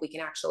more help we can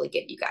actually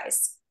get you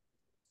guys.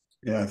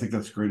 Yeah, I think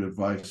that's great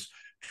advice.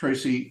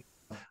 Tracy,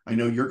 I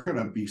know you're going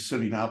to be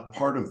sitting out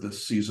part of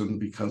this season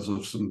because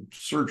of some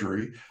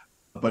surgery,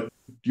 but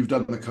you've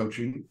done the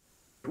coaching.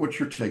 What's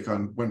your take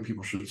on when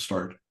people should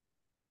start?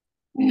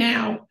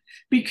 Now,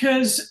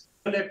 because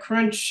the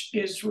crunch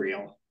is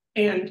real.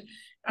 And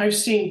I've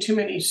seen too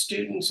many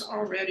students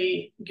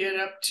already get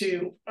up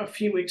to a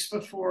few weeks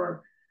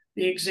before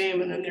the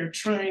exam, and then they're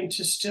trying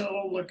to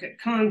still look at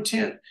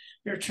content.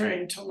 They're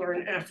trying to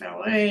learn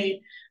FLA.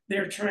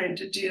 They're trying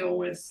to deal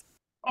with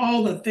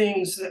all the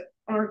things that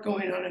are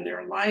going on in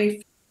their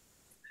life.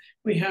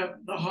 We have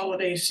the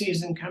holiday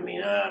season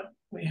coming up.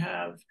 We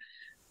have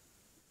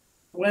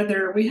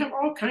weather. We have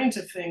all kinds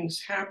of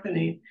things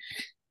happening.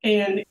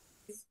 And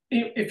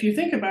if you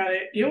think about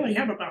it, you only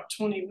have about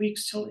 20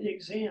 weeks till the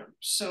exam.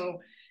 So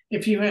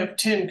if you have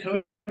 10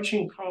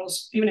 coaching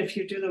calls, even if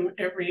you do them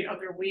every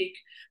other week,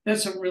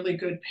 that's a really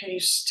good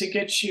pace to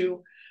get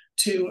you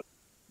to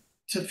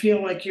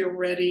feel like you're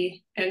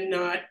ready and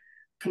not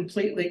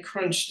completely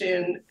crunched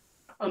in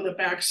on the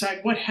backside.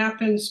 What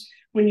happens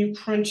when you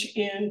crunch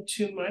in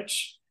too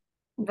much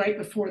right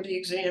before the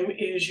exam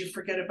is you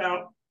forget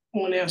about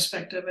one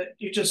aspect of it.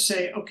 You just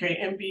say, okay,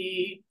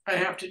 MBE, I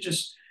have to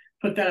just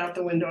put that out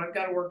the window. I've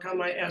got to work on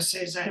my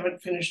essays. I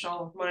haven't finished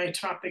all of my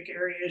topic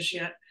areas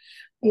yet.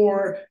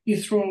 Or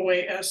you throw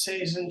away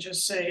essays and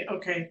just say,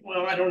 okay,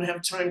 well, I don't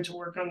have time to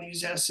work on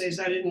these essays.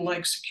 I didn't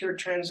like secure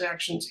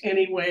transactions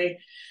anyway,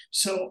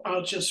 so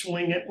I'll just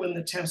wing it when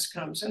the test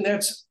comes. And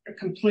that's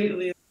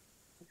completely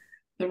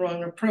the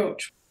wrong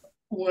approach.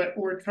 What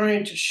we're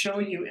trying to show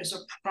you is a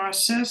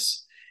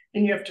process,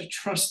 and you have to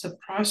trust the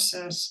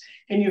process,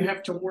 and you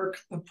have to work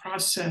the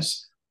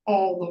process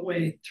all the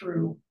way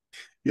through.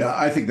 Yeah,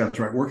 I think that's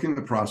right. Working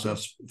the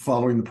process,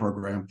 following the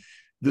program.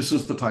 This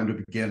is the time to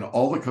begin.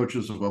 All the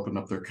coaches have opened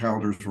up their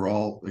calendars. We're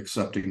all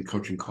accepting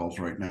coaching calls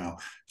right now.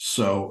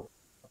 So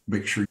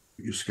make sure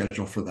you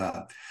schedule for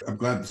that. I'm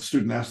glad the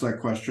student asked that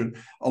question.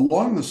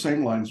 Along the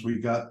same lines, we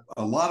got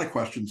a lot of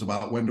questions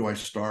about when do I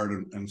start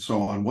and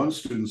so on. One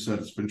student said,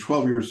 it's been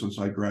 12 years since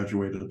I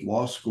graduated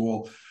law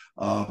school,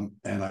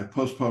 and I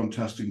postponed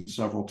testing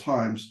several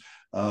times.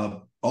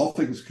 All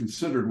things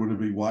considered, would it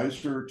be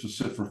wiser to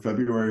sit for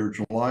February or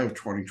July of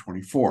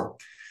 2024?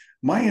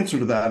 My answer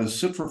to that is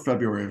sit for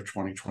February of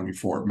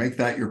 2024. Make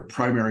that your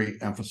primary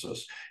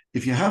emphasis.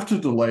 If you have to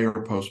delay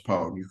or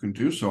postpone, you can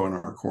do so in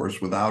our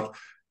course without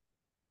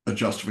a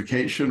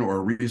justification or a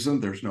reason.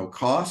 There's no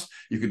cost.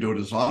 You can do it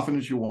as often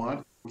as you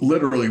want.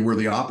 Literally, we're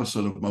the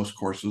opposite of most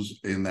courses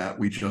in that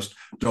we just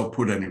don't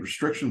put any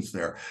restrictions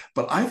there.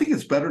 But I think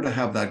it's better to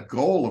have that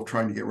goal of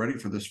trying to get ready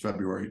for this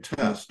February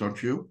test,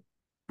 don't you,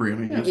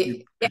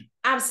 Brianna? Yeah,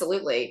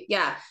 absolutely.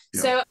 Yeah.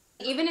 So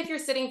even if you're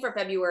sitting for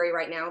February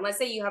right now, and let's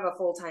say you have a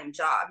full-time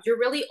job, you're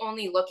really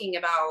only looking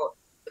about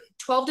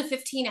 12 to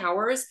 15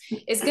 hours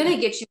is going to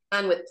get you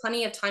done with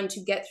plenty of time to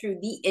get through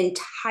the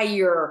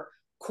entire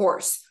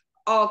course,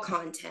 all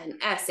content,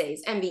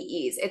 essays,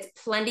 MBEs. It's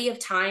plenty of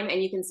time,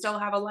 and you can still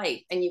have a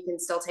life, and you can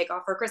still take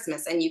off for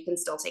Christmas, and you can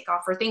still take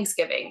off for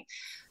Thanksgiving.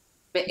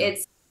 But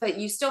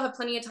you still have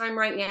plenty of time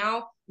right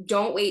now.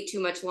 Don't wait too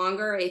much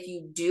longer. If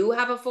you do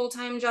have a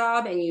full-time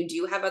job and you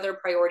do have other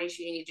priorities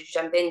you need to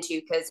jump into,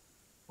 because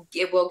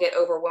it will get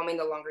overwhelming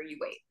the longer you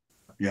wait.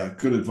 Yeah,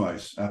 good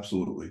advice.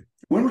 Absolutely.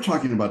 When we're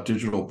talking about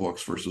digital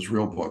books versus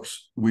real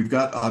books, we've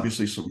got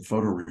obviously some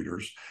photo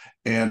readers.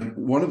 And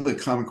one of the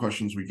common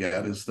questions we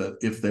get is that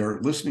if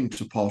they're listening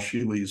to Paul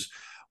Sheely's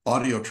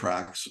audio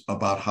tracks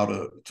about how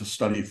to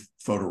study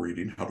photo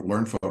reading, how to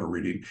learn photo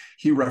reading,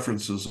 he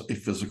references a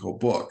physical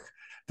book.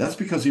 That's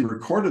because he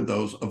recorded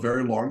those a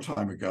very long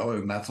time ago,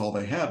 and that's all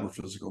they had were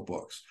physical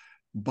books.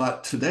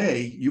 But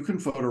today, you can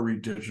photo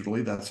read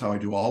digitally. That's how I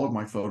do all of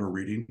my photo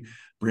reading.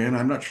 Brianna,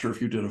 I'm not sure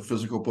if you did a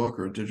physical book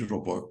or a digital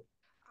book.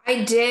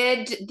 I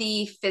did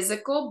the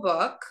physical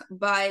book,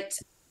 but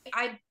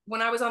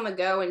when I was on the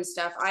go and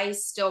stuff, I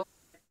still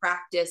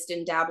practiced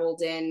and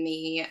dabbled in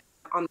the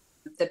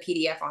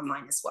PDF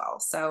online as well.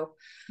 So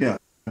yeah,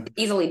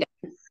 easily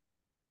done.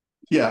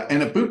 Yeah,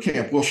 and at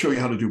Bootcamp, we'll show you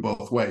how to do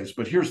both ways.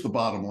 But here's the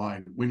bottom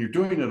line. When you're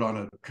doing it on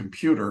a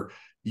computer,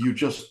 you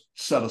just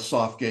set a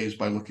soft gaze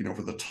by looking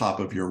over the top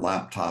of your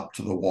laptop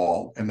to the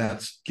wall, and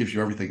that gives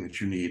you everything that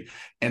you need.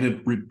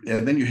 And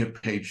then you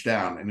hit page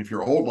down. And if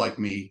you're old like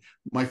me,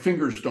 my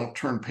fingers don't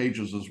turn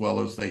pages as well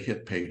as they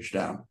hit page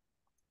down.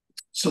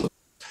 So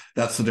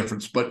that's the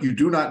difference. But you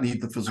do not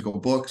need the physical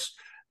books,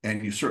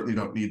 and you certainly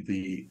don't need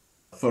the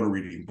photo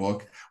reading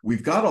book.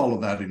 We've got all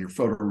of that in your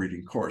photo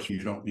reading course.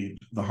 You don't need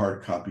the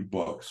hard copy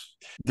books.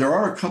 There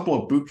are a couple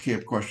of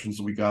Bootcamp questions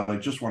that we got. I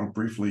just want to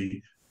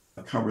briefly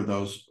cover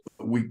those.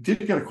 We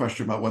did get a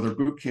question about whether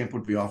Bootcamp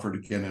would be offered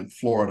again in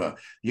Florida.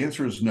 The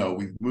answer is no.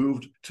 We've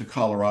moved to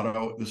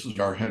Colorado. This is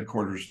our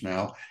headquarters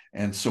now.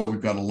 And so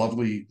we've got a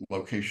lovely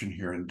location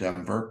here in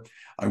Denver.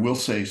 I will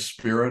say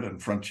Spirit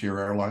and Frontier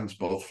Airlines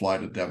both fly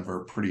to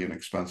Denver pretty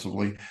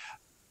inexpensively.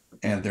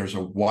 And there's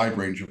a wide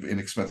range of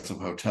inexpensive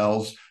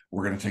hotels.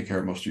 We're going to take care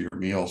of most of your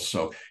meals.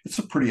 So it's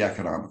a pretty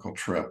economical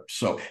trip.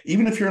 So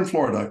even if you're in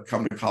Florida,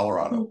 come to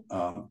Colorado.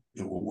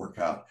 It will work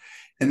out.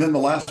 And then the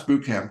last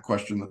Bootcamp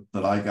question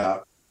that I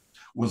got,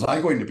 was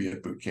I going to be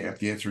at Bootcamp?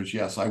 The answer is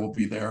yes, I will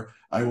be there.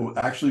 I will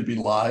actually be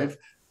live,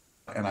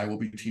 and I will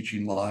be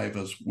teaching live,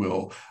 as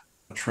will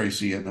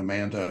Tracy and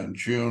Amanda and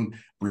June.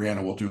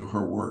 Brianna will do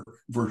her work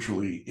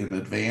virtually in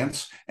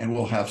advance, and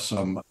we'll have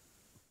some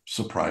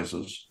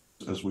surprises,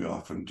 as we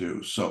often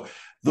do. So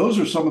those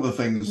are some of the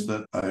things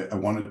that I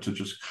wanted to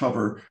just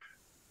cover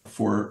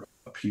for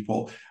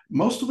people.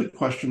 Most of the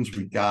questions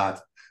we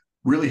got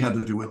really had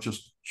to do with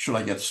just, should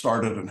I get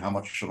started and how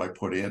much should I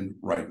put in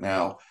right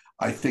now?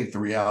 I think the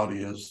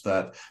reality is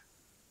that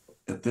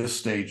at this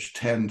stage,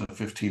 10 to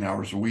 15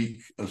 hours a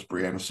week, as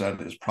Brianna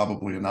said, is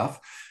probably enough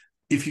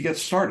if you get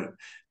started.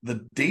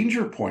 The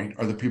danger point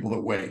are the people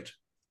that wait.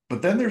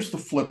 But then there's the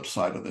flip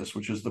side of this,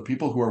 which is the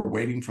people who are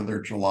waiting for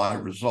their July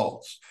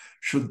results.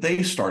 Should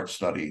they start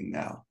studying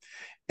now?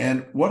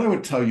 And what I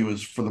would tell you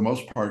is, for the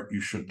most part, you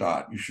should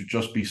not. You should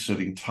just be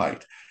sitting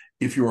tight.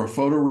 If you're a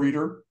photo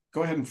reader,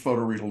 go ahead and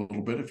photo read a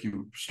little bit if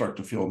you start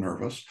to feel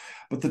nervous.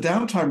 But the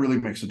downtime really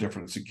makes a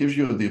difference. It gives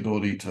you the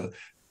ability to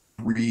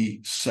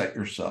reset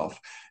yourself.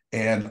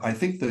 And I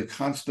think the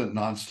constant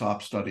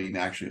nonstop studying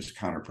actually is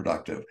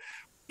counterproductive.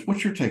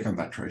 What's your take on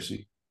that,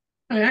 Tracy?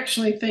 I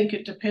actually think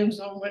it depends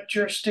on what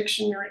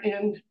jurisdiction you're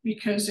in,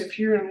 because if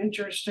you're in a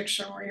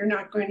jurisdiction where you're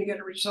not going to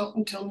get a result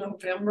until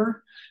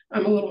November,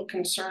 I'm a little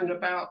concerned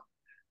about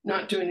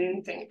not doing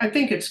anything. I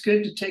think it's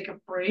good to take a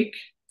break.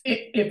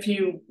 If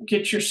you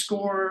get your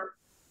score,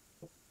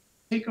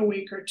 take a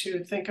week or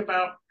two, think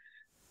about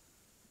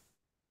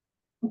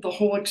the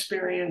whole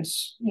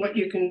experience, what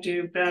you can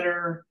do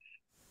better,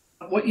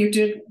 what you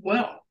did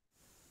well,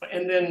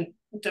 and then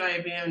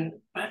dive in.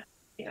 But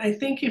I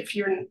think if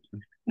you're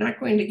not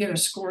going to get a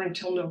score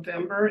until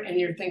November and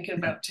you're thinking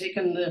about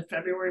taking the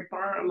February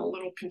bar, I'm a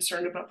little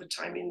concerned about the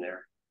timing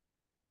there.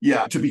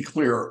 Yeah, to be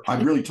clear,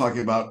 I'm really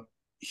talking about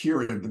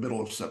here in the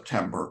middle of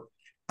September.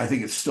 I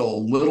think it's still a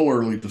little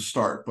early to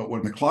start, but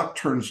when the clock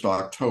turns to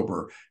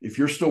October, if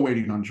you're still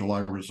waiting on July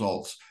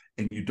results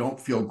and you don't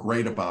feel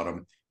great about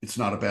them, it's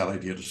not a bad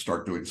idea to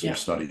start doing some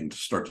studying, to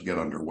start to get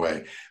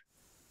underway.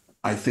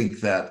 I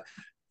think that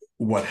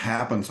what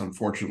happens,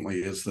 unfortunately,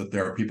 is that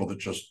there are people that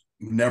just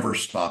never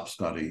stop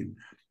studying,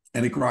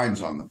 and it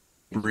grinds on them.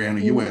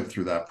 Brianna, you went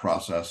through that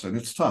process, and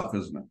it's tough,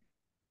 isn't it?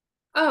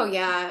 Oh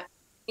yeah.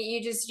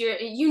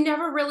 You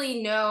never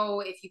really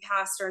know if you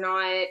passed or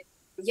not.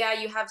 Yeah,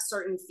 you have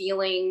certain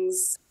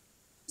feelings,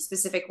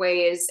 specific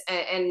ways,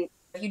 and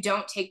if you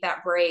don't take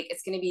that break,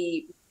 it's going to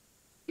be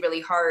really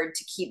hard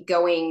to keep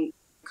going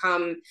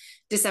come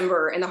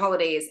December and the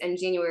holidays and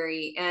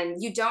January,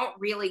 and you don't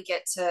really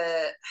get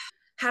to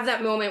have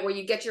that moment where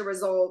you get your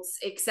results,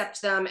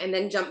 accept them, and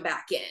then jump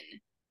back in.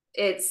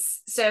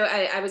 It's so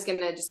I was going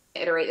to just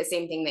iterate the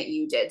same thing that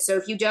you did. So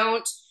if you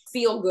don't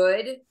feel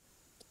good,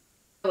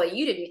 like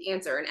you didn't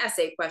answer an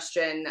essay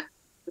question,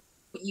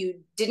 you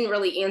didn't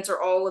really answer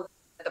all of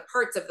the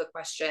parts of the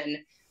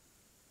question,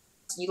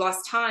 you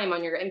lost time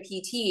on your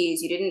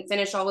MPTs, you didn't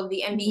finish all of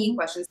the MBE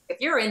questions.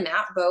 If you're in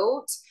that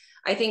boat,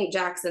 I think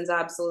Jackson's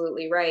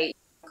absolutely right.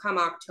 Come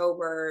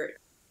October,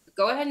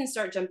 go ahead and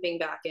start jumping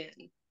back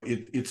in.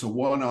 It's a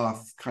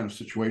one-off kind of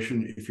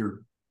situation. If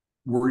you're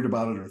worried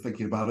about it or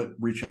thinking about it,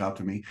 reach out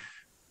to me.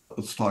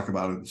 Let's talk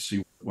about it and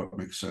see what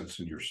makes sense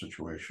in your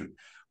situation.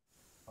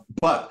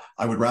 But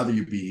I would rather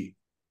you be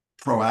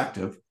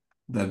proactive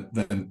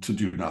than to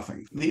do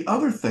nothing. The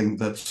other thing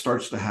that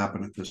starts to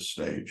happen at this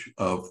stage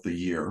of the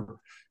year,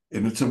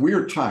 and it's a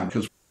weird time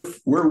because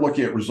we're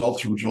looking at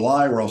results from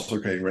July. We're also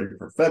getting ready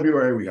for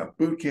February. We got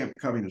boot camp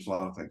coming. There's a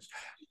lot of things.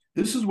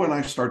 This is when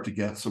I start to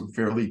get some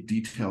fairly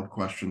detailed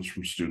questions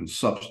from students,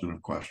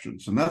 substantive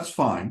questions, and that's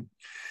fine.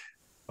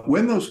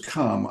 When those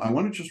come, I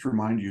want to just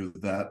remind you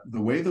that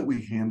the way that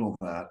we handle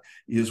that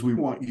is we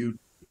want you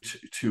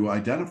to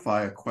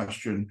identify a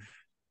question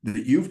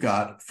that you've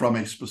got from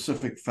a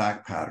specific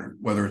fact pattern,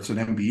 whether it's an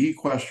MBE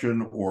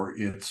question or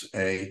it's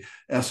a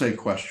essay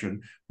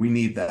question. We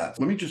need that.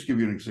 Let me just give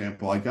you an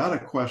example. I got a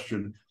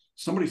question.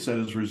 Somebody said,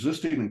 is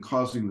resisting and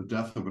causing the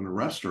death of an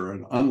arrestor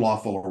an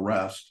unlawful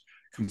arrest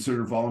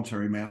considered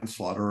voluntary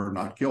manslaughter or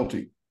not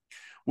guilty?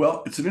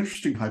 Well, it's an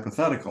interesting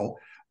hypothetical,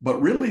 but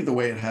really the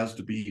way it has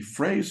to be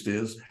phrased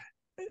is,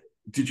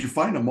 did you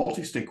find a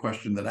multi-state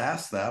question that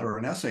asked that or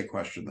an essay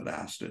question that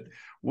asked it?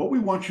 What we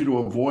want you to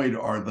avoid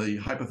are the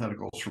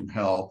hypotheticals from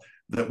hell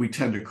that we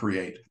tend to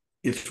create.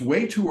 It's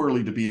way too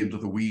early to be into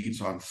the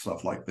weeds on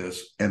stuff like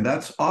this. And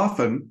that's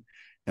often,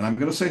 and I'm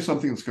going to say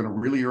something that's going to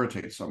really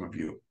irritate some of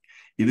you.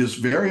 It is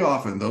very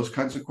often those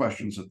kinds of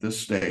questions at this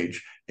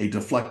stage, a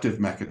deflective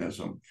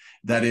mechanism.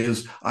 That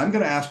is, I'm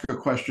going to ask a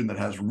question that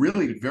has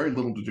really very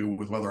little to do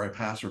with whether I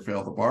pass or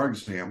fail the bar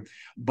exam,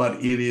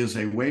 but it is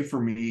a way for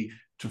me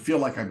to feel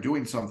like I'm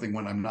doing something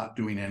when I'm not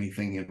doing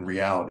anything in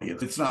reality.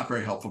 It's not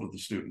very helpful to the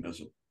student, is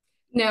it?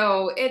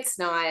 No, it's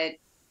not.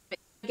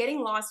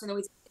 Getting lost in the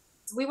weeds.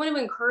 We want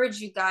to encourage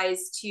you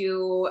guys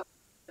to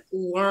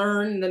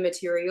learn the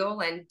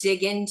material and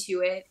dig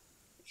into it.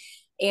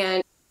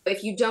 And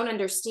if you don't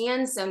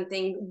understand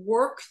something,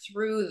 work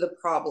through the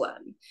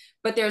problem.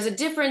 But there's a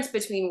difference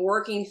between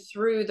working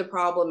through the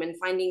problem and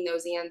finding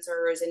those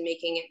answers and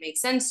making it make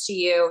sense to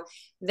you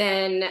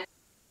than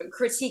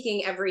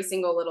critiquing every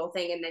single little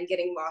thing and then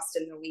getting lost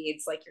in the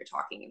weeds like you're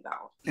talking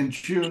about. And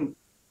June,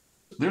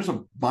 there's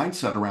a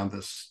mindset around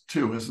this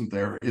too, isn't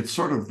there? It's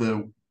sort of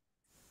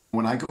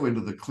when I go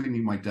into the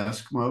cleaning my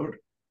desk mode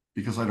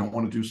because I don't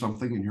want to do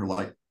something and you're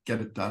like,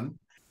 get it done.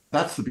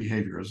 That's the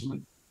behavior, isn't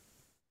it?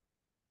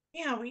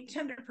 Yeah, we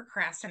tend to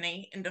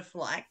procrastinate and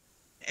deflect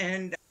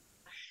and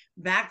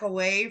back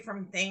away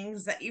from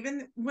things that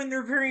even when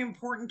they're very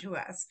important to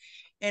us.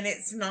 And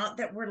it's not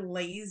that we're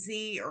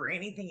lazy or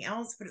anything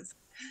else, but it's,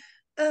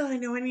 oh, I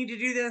know I need to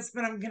do this,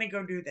 but I'm going to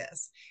go do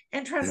this.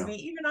 And trust me,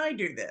 even I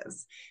do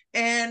this.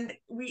 And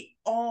we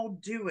all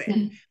do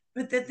it.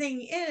 But the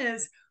thing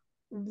is,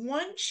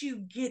 once you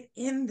get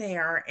in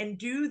there and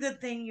do the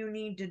thing you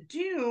need to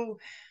do,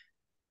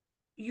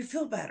 you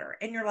feel better.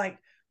 And you're like,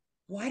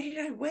 why did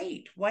I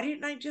wait? Why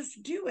didn't I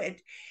just do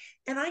it?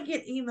 And I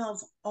get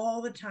emails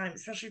all the time,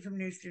 especially from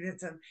new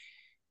students of,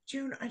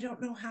 June, I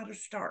don't know how to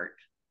start.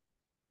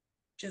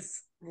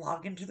 Just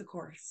log into the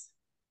course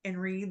and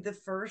read the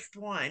first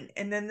one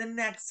and then the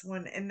next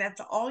one. And that's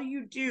all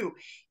you do.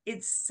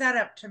 It's set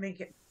up to make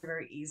it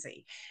very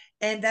easy.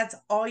 And that's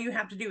all you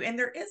have to do. And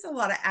there is a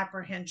lot of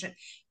apprehension,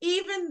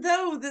 even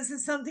though this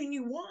is something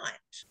you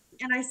want.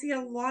 And I see a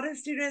lot of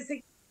students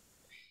that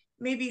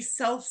maybe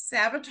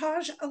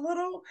self-sabotage a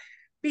little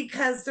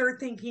because they're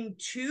thinking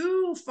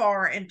too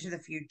far into the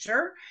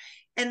future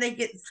and they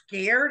get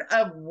scared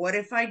of, what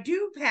if I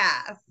do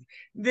pass?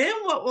 Then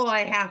what will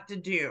I have to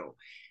do?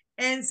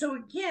 And so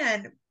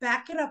again,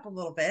 back it up a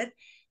little bit.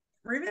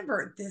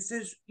 Remember, this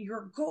is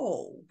your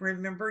goal.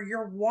 Remember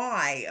your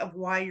why of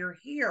why you're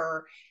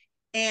here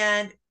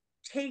and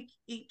take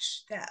each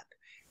step.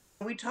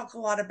 We talk a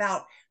lot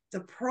about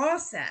the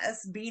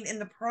process, being in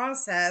the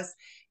process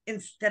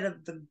instead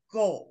of the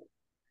goal.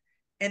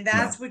 And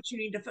that's what you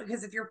need to focus.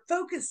 Because if you're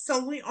focused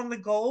solely on the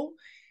goal,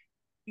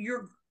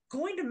 you're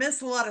going to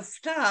miss a lot of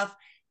stuff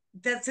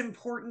that's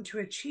important to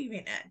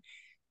achieving it.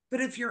 But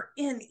if you're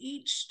in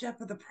each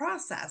step of the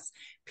process,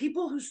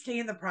 people who stay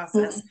in the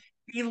process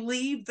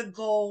believe the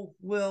goal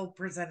will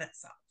present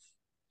itself.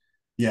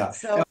 Yeah.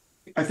 So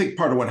I think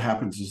part of what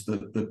happens is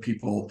that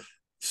people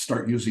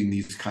start using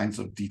these kinds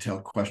of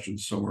detailed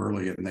questions so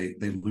early, and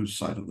they lose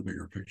sight of the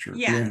bigger picture.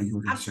 Yes, Yeah, you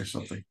were going to say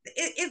something.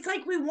 It's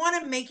like we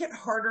want to make it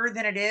harder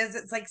than it is.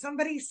 It's like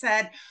somebody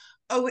said,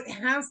 oh, it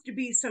has to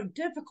be so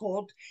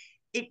difficult.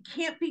 It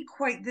can't be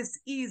quite this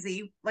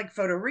easy, like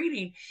photo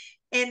reading.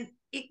 And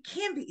it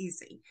can be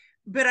easy.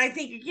 But I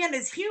think, again,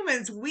 as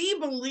humans, we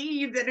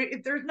believe that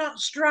if there's not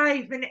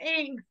strife and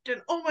angst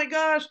and, oh my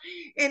gosh,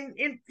 and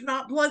it's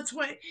not blood,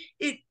 sweat,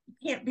 it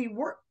can't be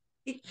work.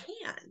 It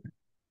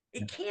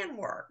can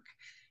work.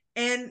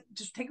 And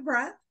just take a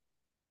breath.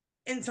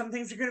 And some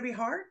things are going to be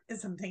hard and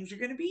some things are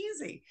going to be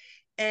easy.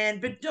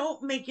 But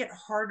don't make it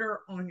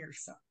harder on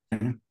yourself.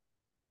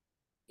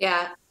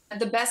 Yeah.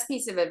 The best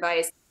piece of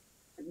advice,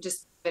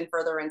 just in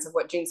furtherance of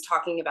what June's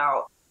talking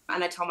about,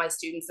 and I tell my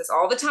students this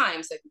all the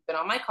time, so if you've been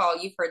on my call,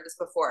 you've heard this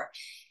before.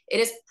 It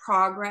is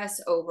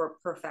progress over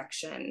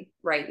perfection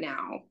right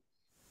now.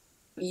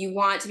 You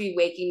want to be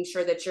making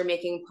sure that you're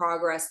making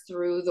progress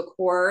through the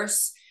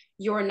course.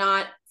 You're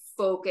not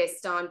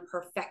focused on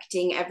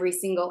perfecting every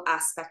single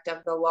aspect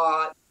of the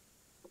law,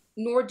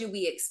 nor do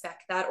we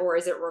expect that, or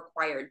is it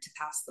required to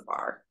pass the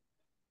bar?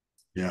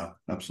 Yeah,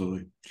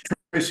 absolutely.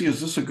 Tracy, is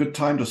this a good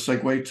time to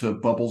segue to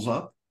Bubbles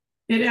Up?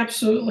 It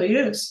absolutely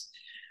is.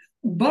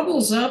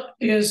 Bubbles up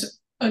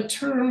is a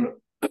term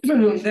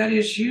that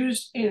is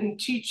used in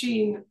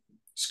teaching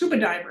scuba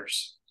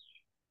divers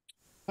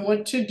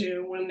what to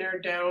do when they're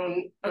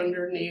down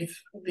underneath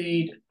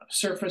the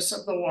surface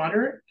of the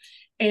water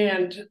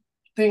and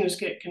things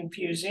get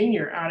confusing.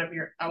 You're out of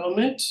your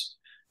element.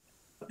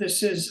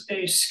 This is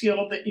a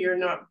skill that you're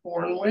not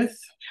born with,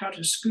 how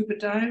to scuba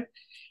dive.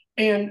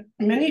 And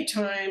many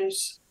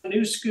times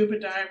new scuba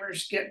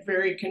divers get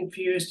very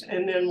confused.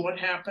 And then what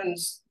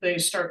happens? They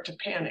start to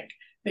panic.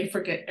 They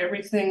forget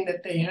everything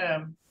that they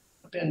have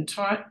been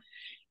taught,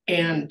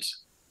 and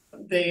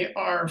they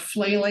are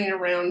flailing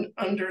around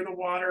under the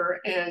water,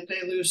 and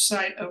they lose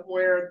sight of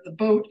where the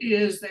boat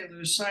is. They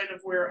lose sight of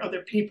where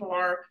other people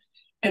are,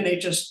 and they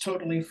just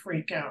totally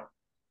freak out.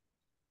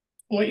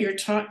 What you're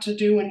taught to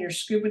do when you're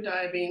scuba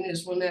diving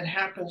is when that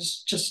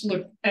happens, just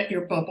look at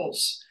your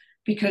bubbles,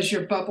 because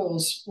your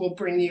bubbles will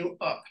bring you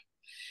up.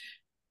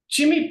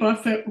 Jimmy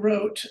Buffett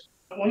wrote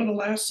one of the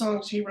last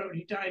songs he wrote.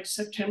 He died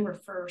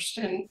September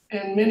 1st.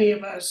 And many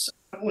of us,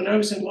 when I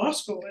was in law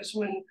school, is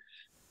when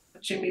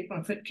Jimmy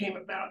Buffett came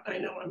about. I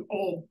know I'm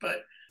old,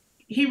 but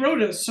he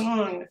wrote a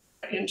song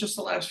in just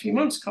the last few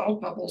months called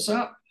Bubbles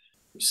Up.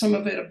 Some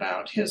of it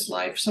about his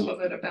life, some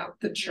of it about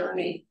the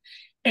journey.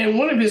 And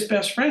one of his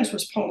best friends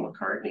was Paul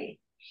McCartney.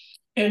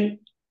 And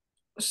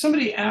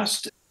somebody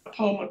asked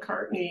Paul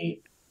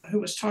McCartney, who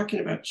was talking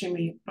about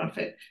Jimmy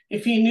Buffett,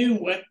 if he knew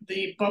what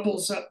the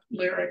Bubbles Up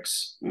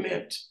lyrics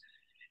meant.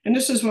 And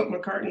this is what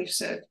McCartney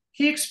said.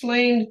 He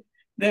explained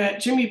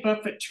that Jimmy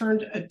Buffett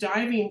turned a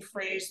diving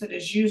phrase that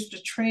is used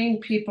to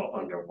train people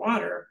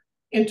underwater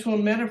into a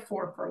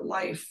metaphor for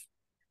life.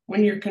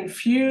 When you're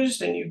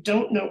confused and you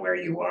don't know where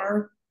you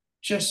are,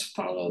 just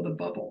follow the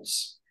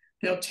bubbles.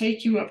 They'll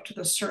take you up to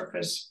the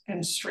surface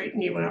and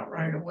straighten you out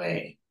right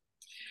away.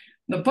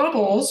 The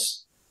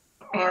bubbles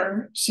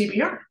are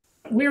CBR.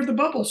 We're the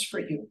bubbles for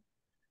you.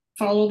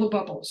 Follow the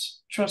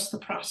bubbles. Trust the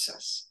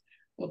process.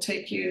 We'll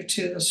take you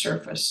to the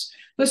surface.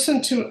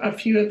 Listen to a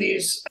few of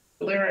these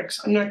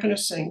lyrics. I'm not going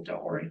to sing,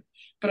 don't worry,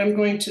 but I'm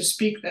going to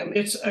speak them.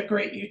 It's a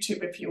great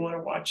YouTube if you want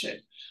to watch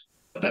it.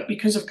 But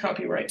because of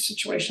copyright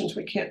situations,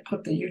 we can't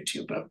put the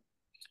YouTube up.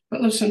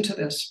 But listen to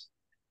this.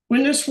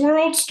 When this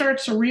world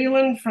starts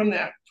a-reeling from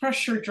that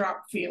pressure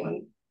drop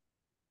feeling,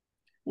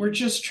 we're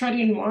just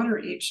treading water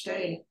each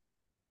day.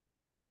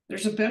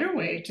 There's a better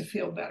way to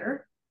feel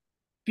better.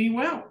 Be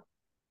well.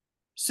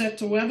 Set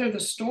to weather the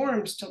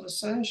storms till the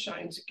sun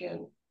shines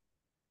again.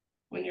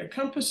 When your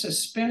compass is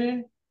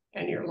spinning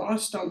and you're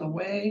lost on the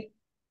way,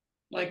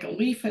 like a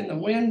leaf in the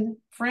wind,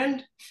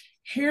 friend,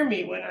 hear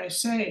me when I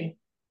say,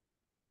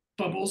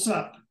 bubbles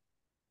up.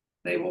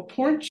 They will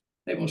point you,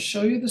 they will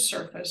show you the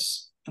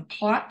surface, the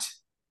plot,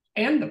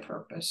 and the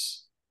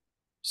purpose.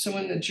 So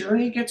when the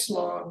journey gets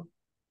long,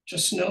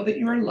 just know that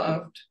you are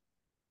loved.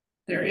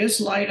 There is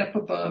light up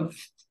above,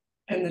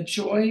 and the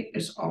joy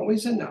is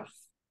always enough.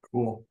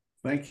 Cool.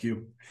 Thank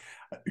you.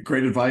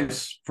 Great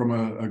advice from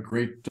a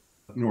great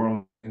New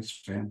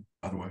Orleans fan,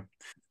 by the way,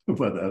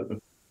 but a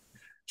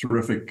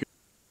terrific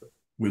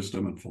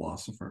wisdom and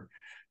philosopher.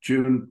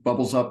 June,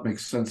 Bubbles Up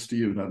makes sense to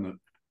you, doesn't it?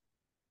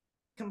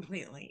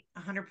 Completely,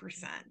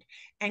 100%.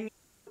 And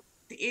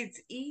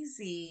it's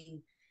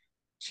easy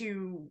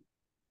to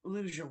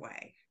lose your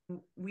way.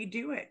 We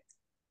do it.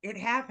 It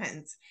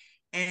happens.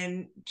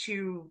 And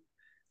to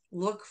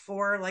look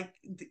for like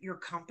your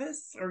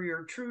compass or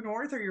your true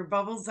north or your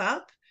bubbles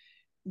up,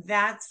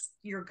 that's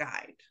your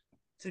guide.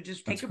 So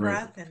just take a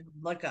breath and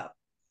look up.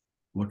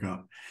 Look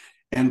up.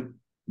 And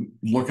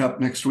look up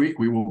next week.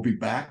 We will be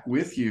back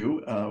with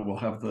you. We'll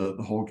have the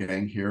whole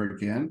gang here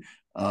again.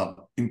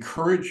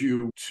 Encourage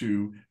you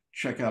to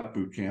check out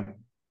Bootcamp.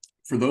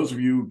 For those of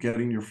you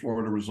getting your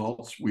Florida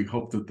results, we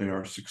hope that they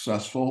are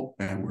successful,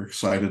 and we're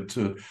excited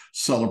to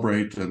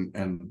celebrate and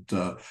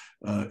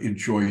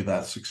enjoy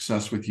that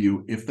success with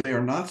you. If they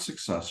are not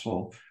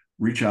successful,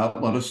 reach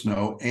out, let us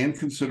know, and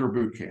consider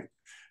Bootcamp.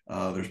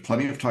 There's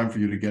plenty of time for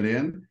you to get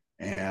in,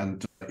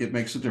 and it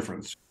makes a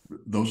difference.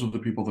 Those are the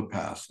people that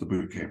pass, the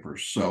boot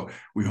campers. So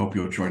we hope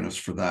you'll join us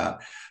for that.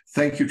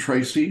 Thank you,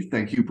 Tracy.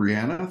 Thank you,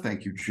 Brianna.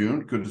 Thank you,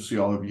 June. Good to see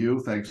all of you.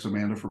 Thanks,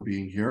 Amanda, for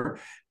being here.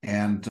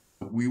 And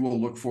we will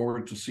look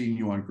forward to seeing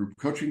you on group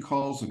coaching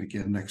calls and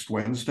again next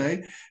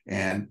Wednesday.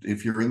 And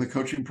if you're in the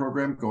coaching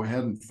program, go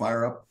ahead and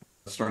fire up,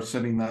 start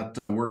sending that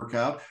work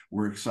out.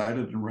 We're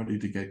excited and ready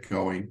to get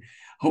going.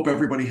 Hope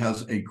everybody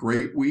has a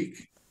great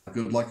week.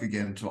 Good luck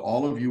again to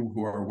all of you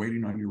who are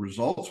waiting on your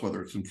results,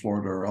 whether it's in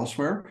Florida or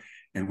elsewhere.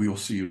 And we will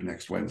see you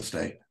next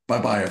Wednesday.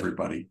 Bye-bye,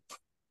 everybody.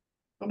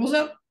 Bubbles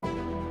up.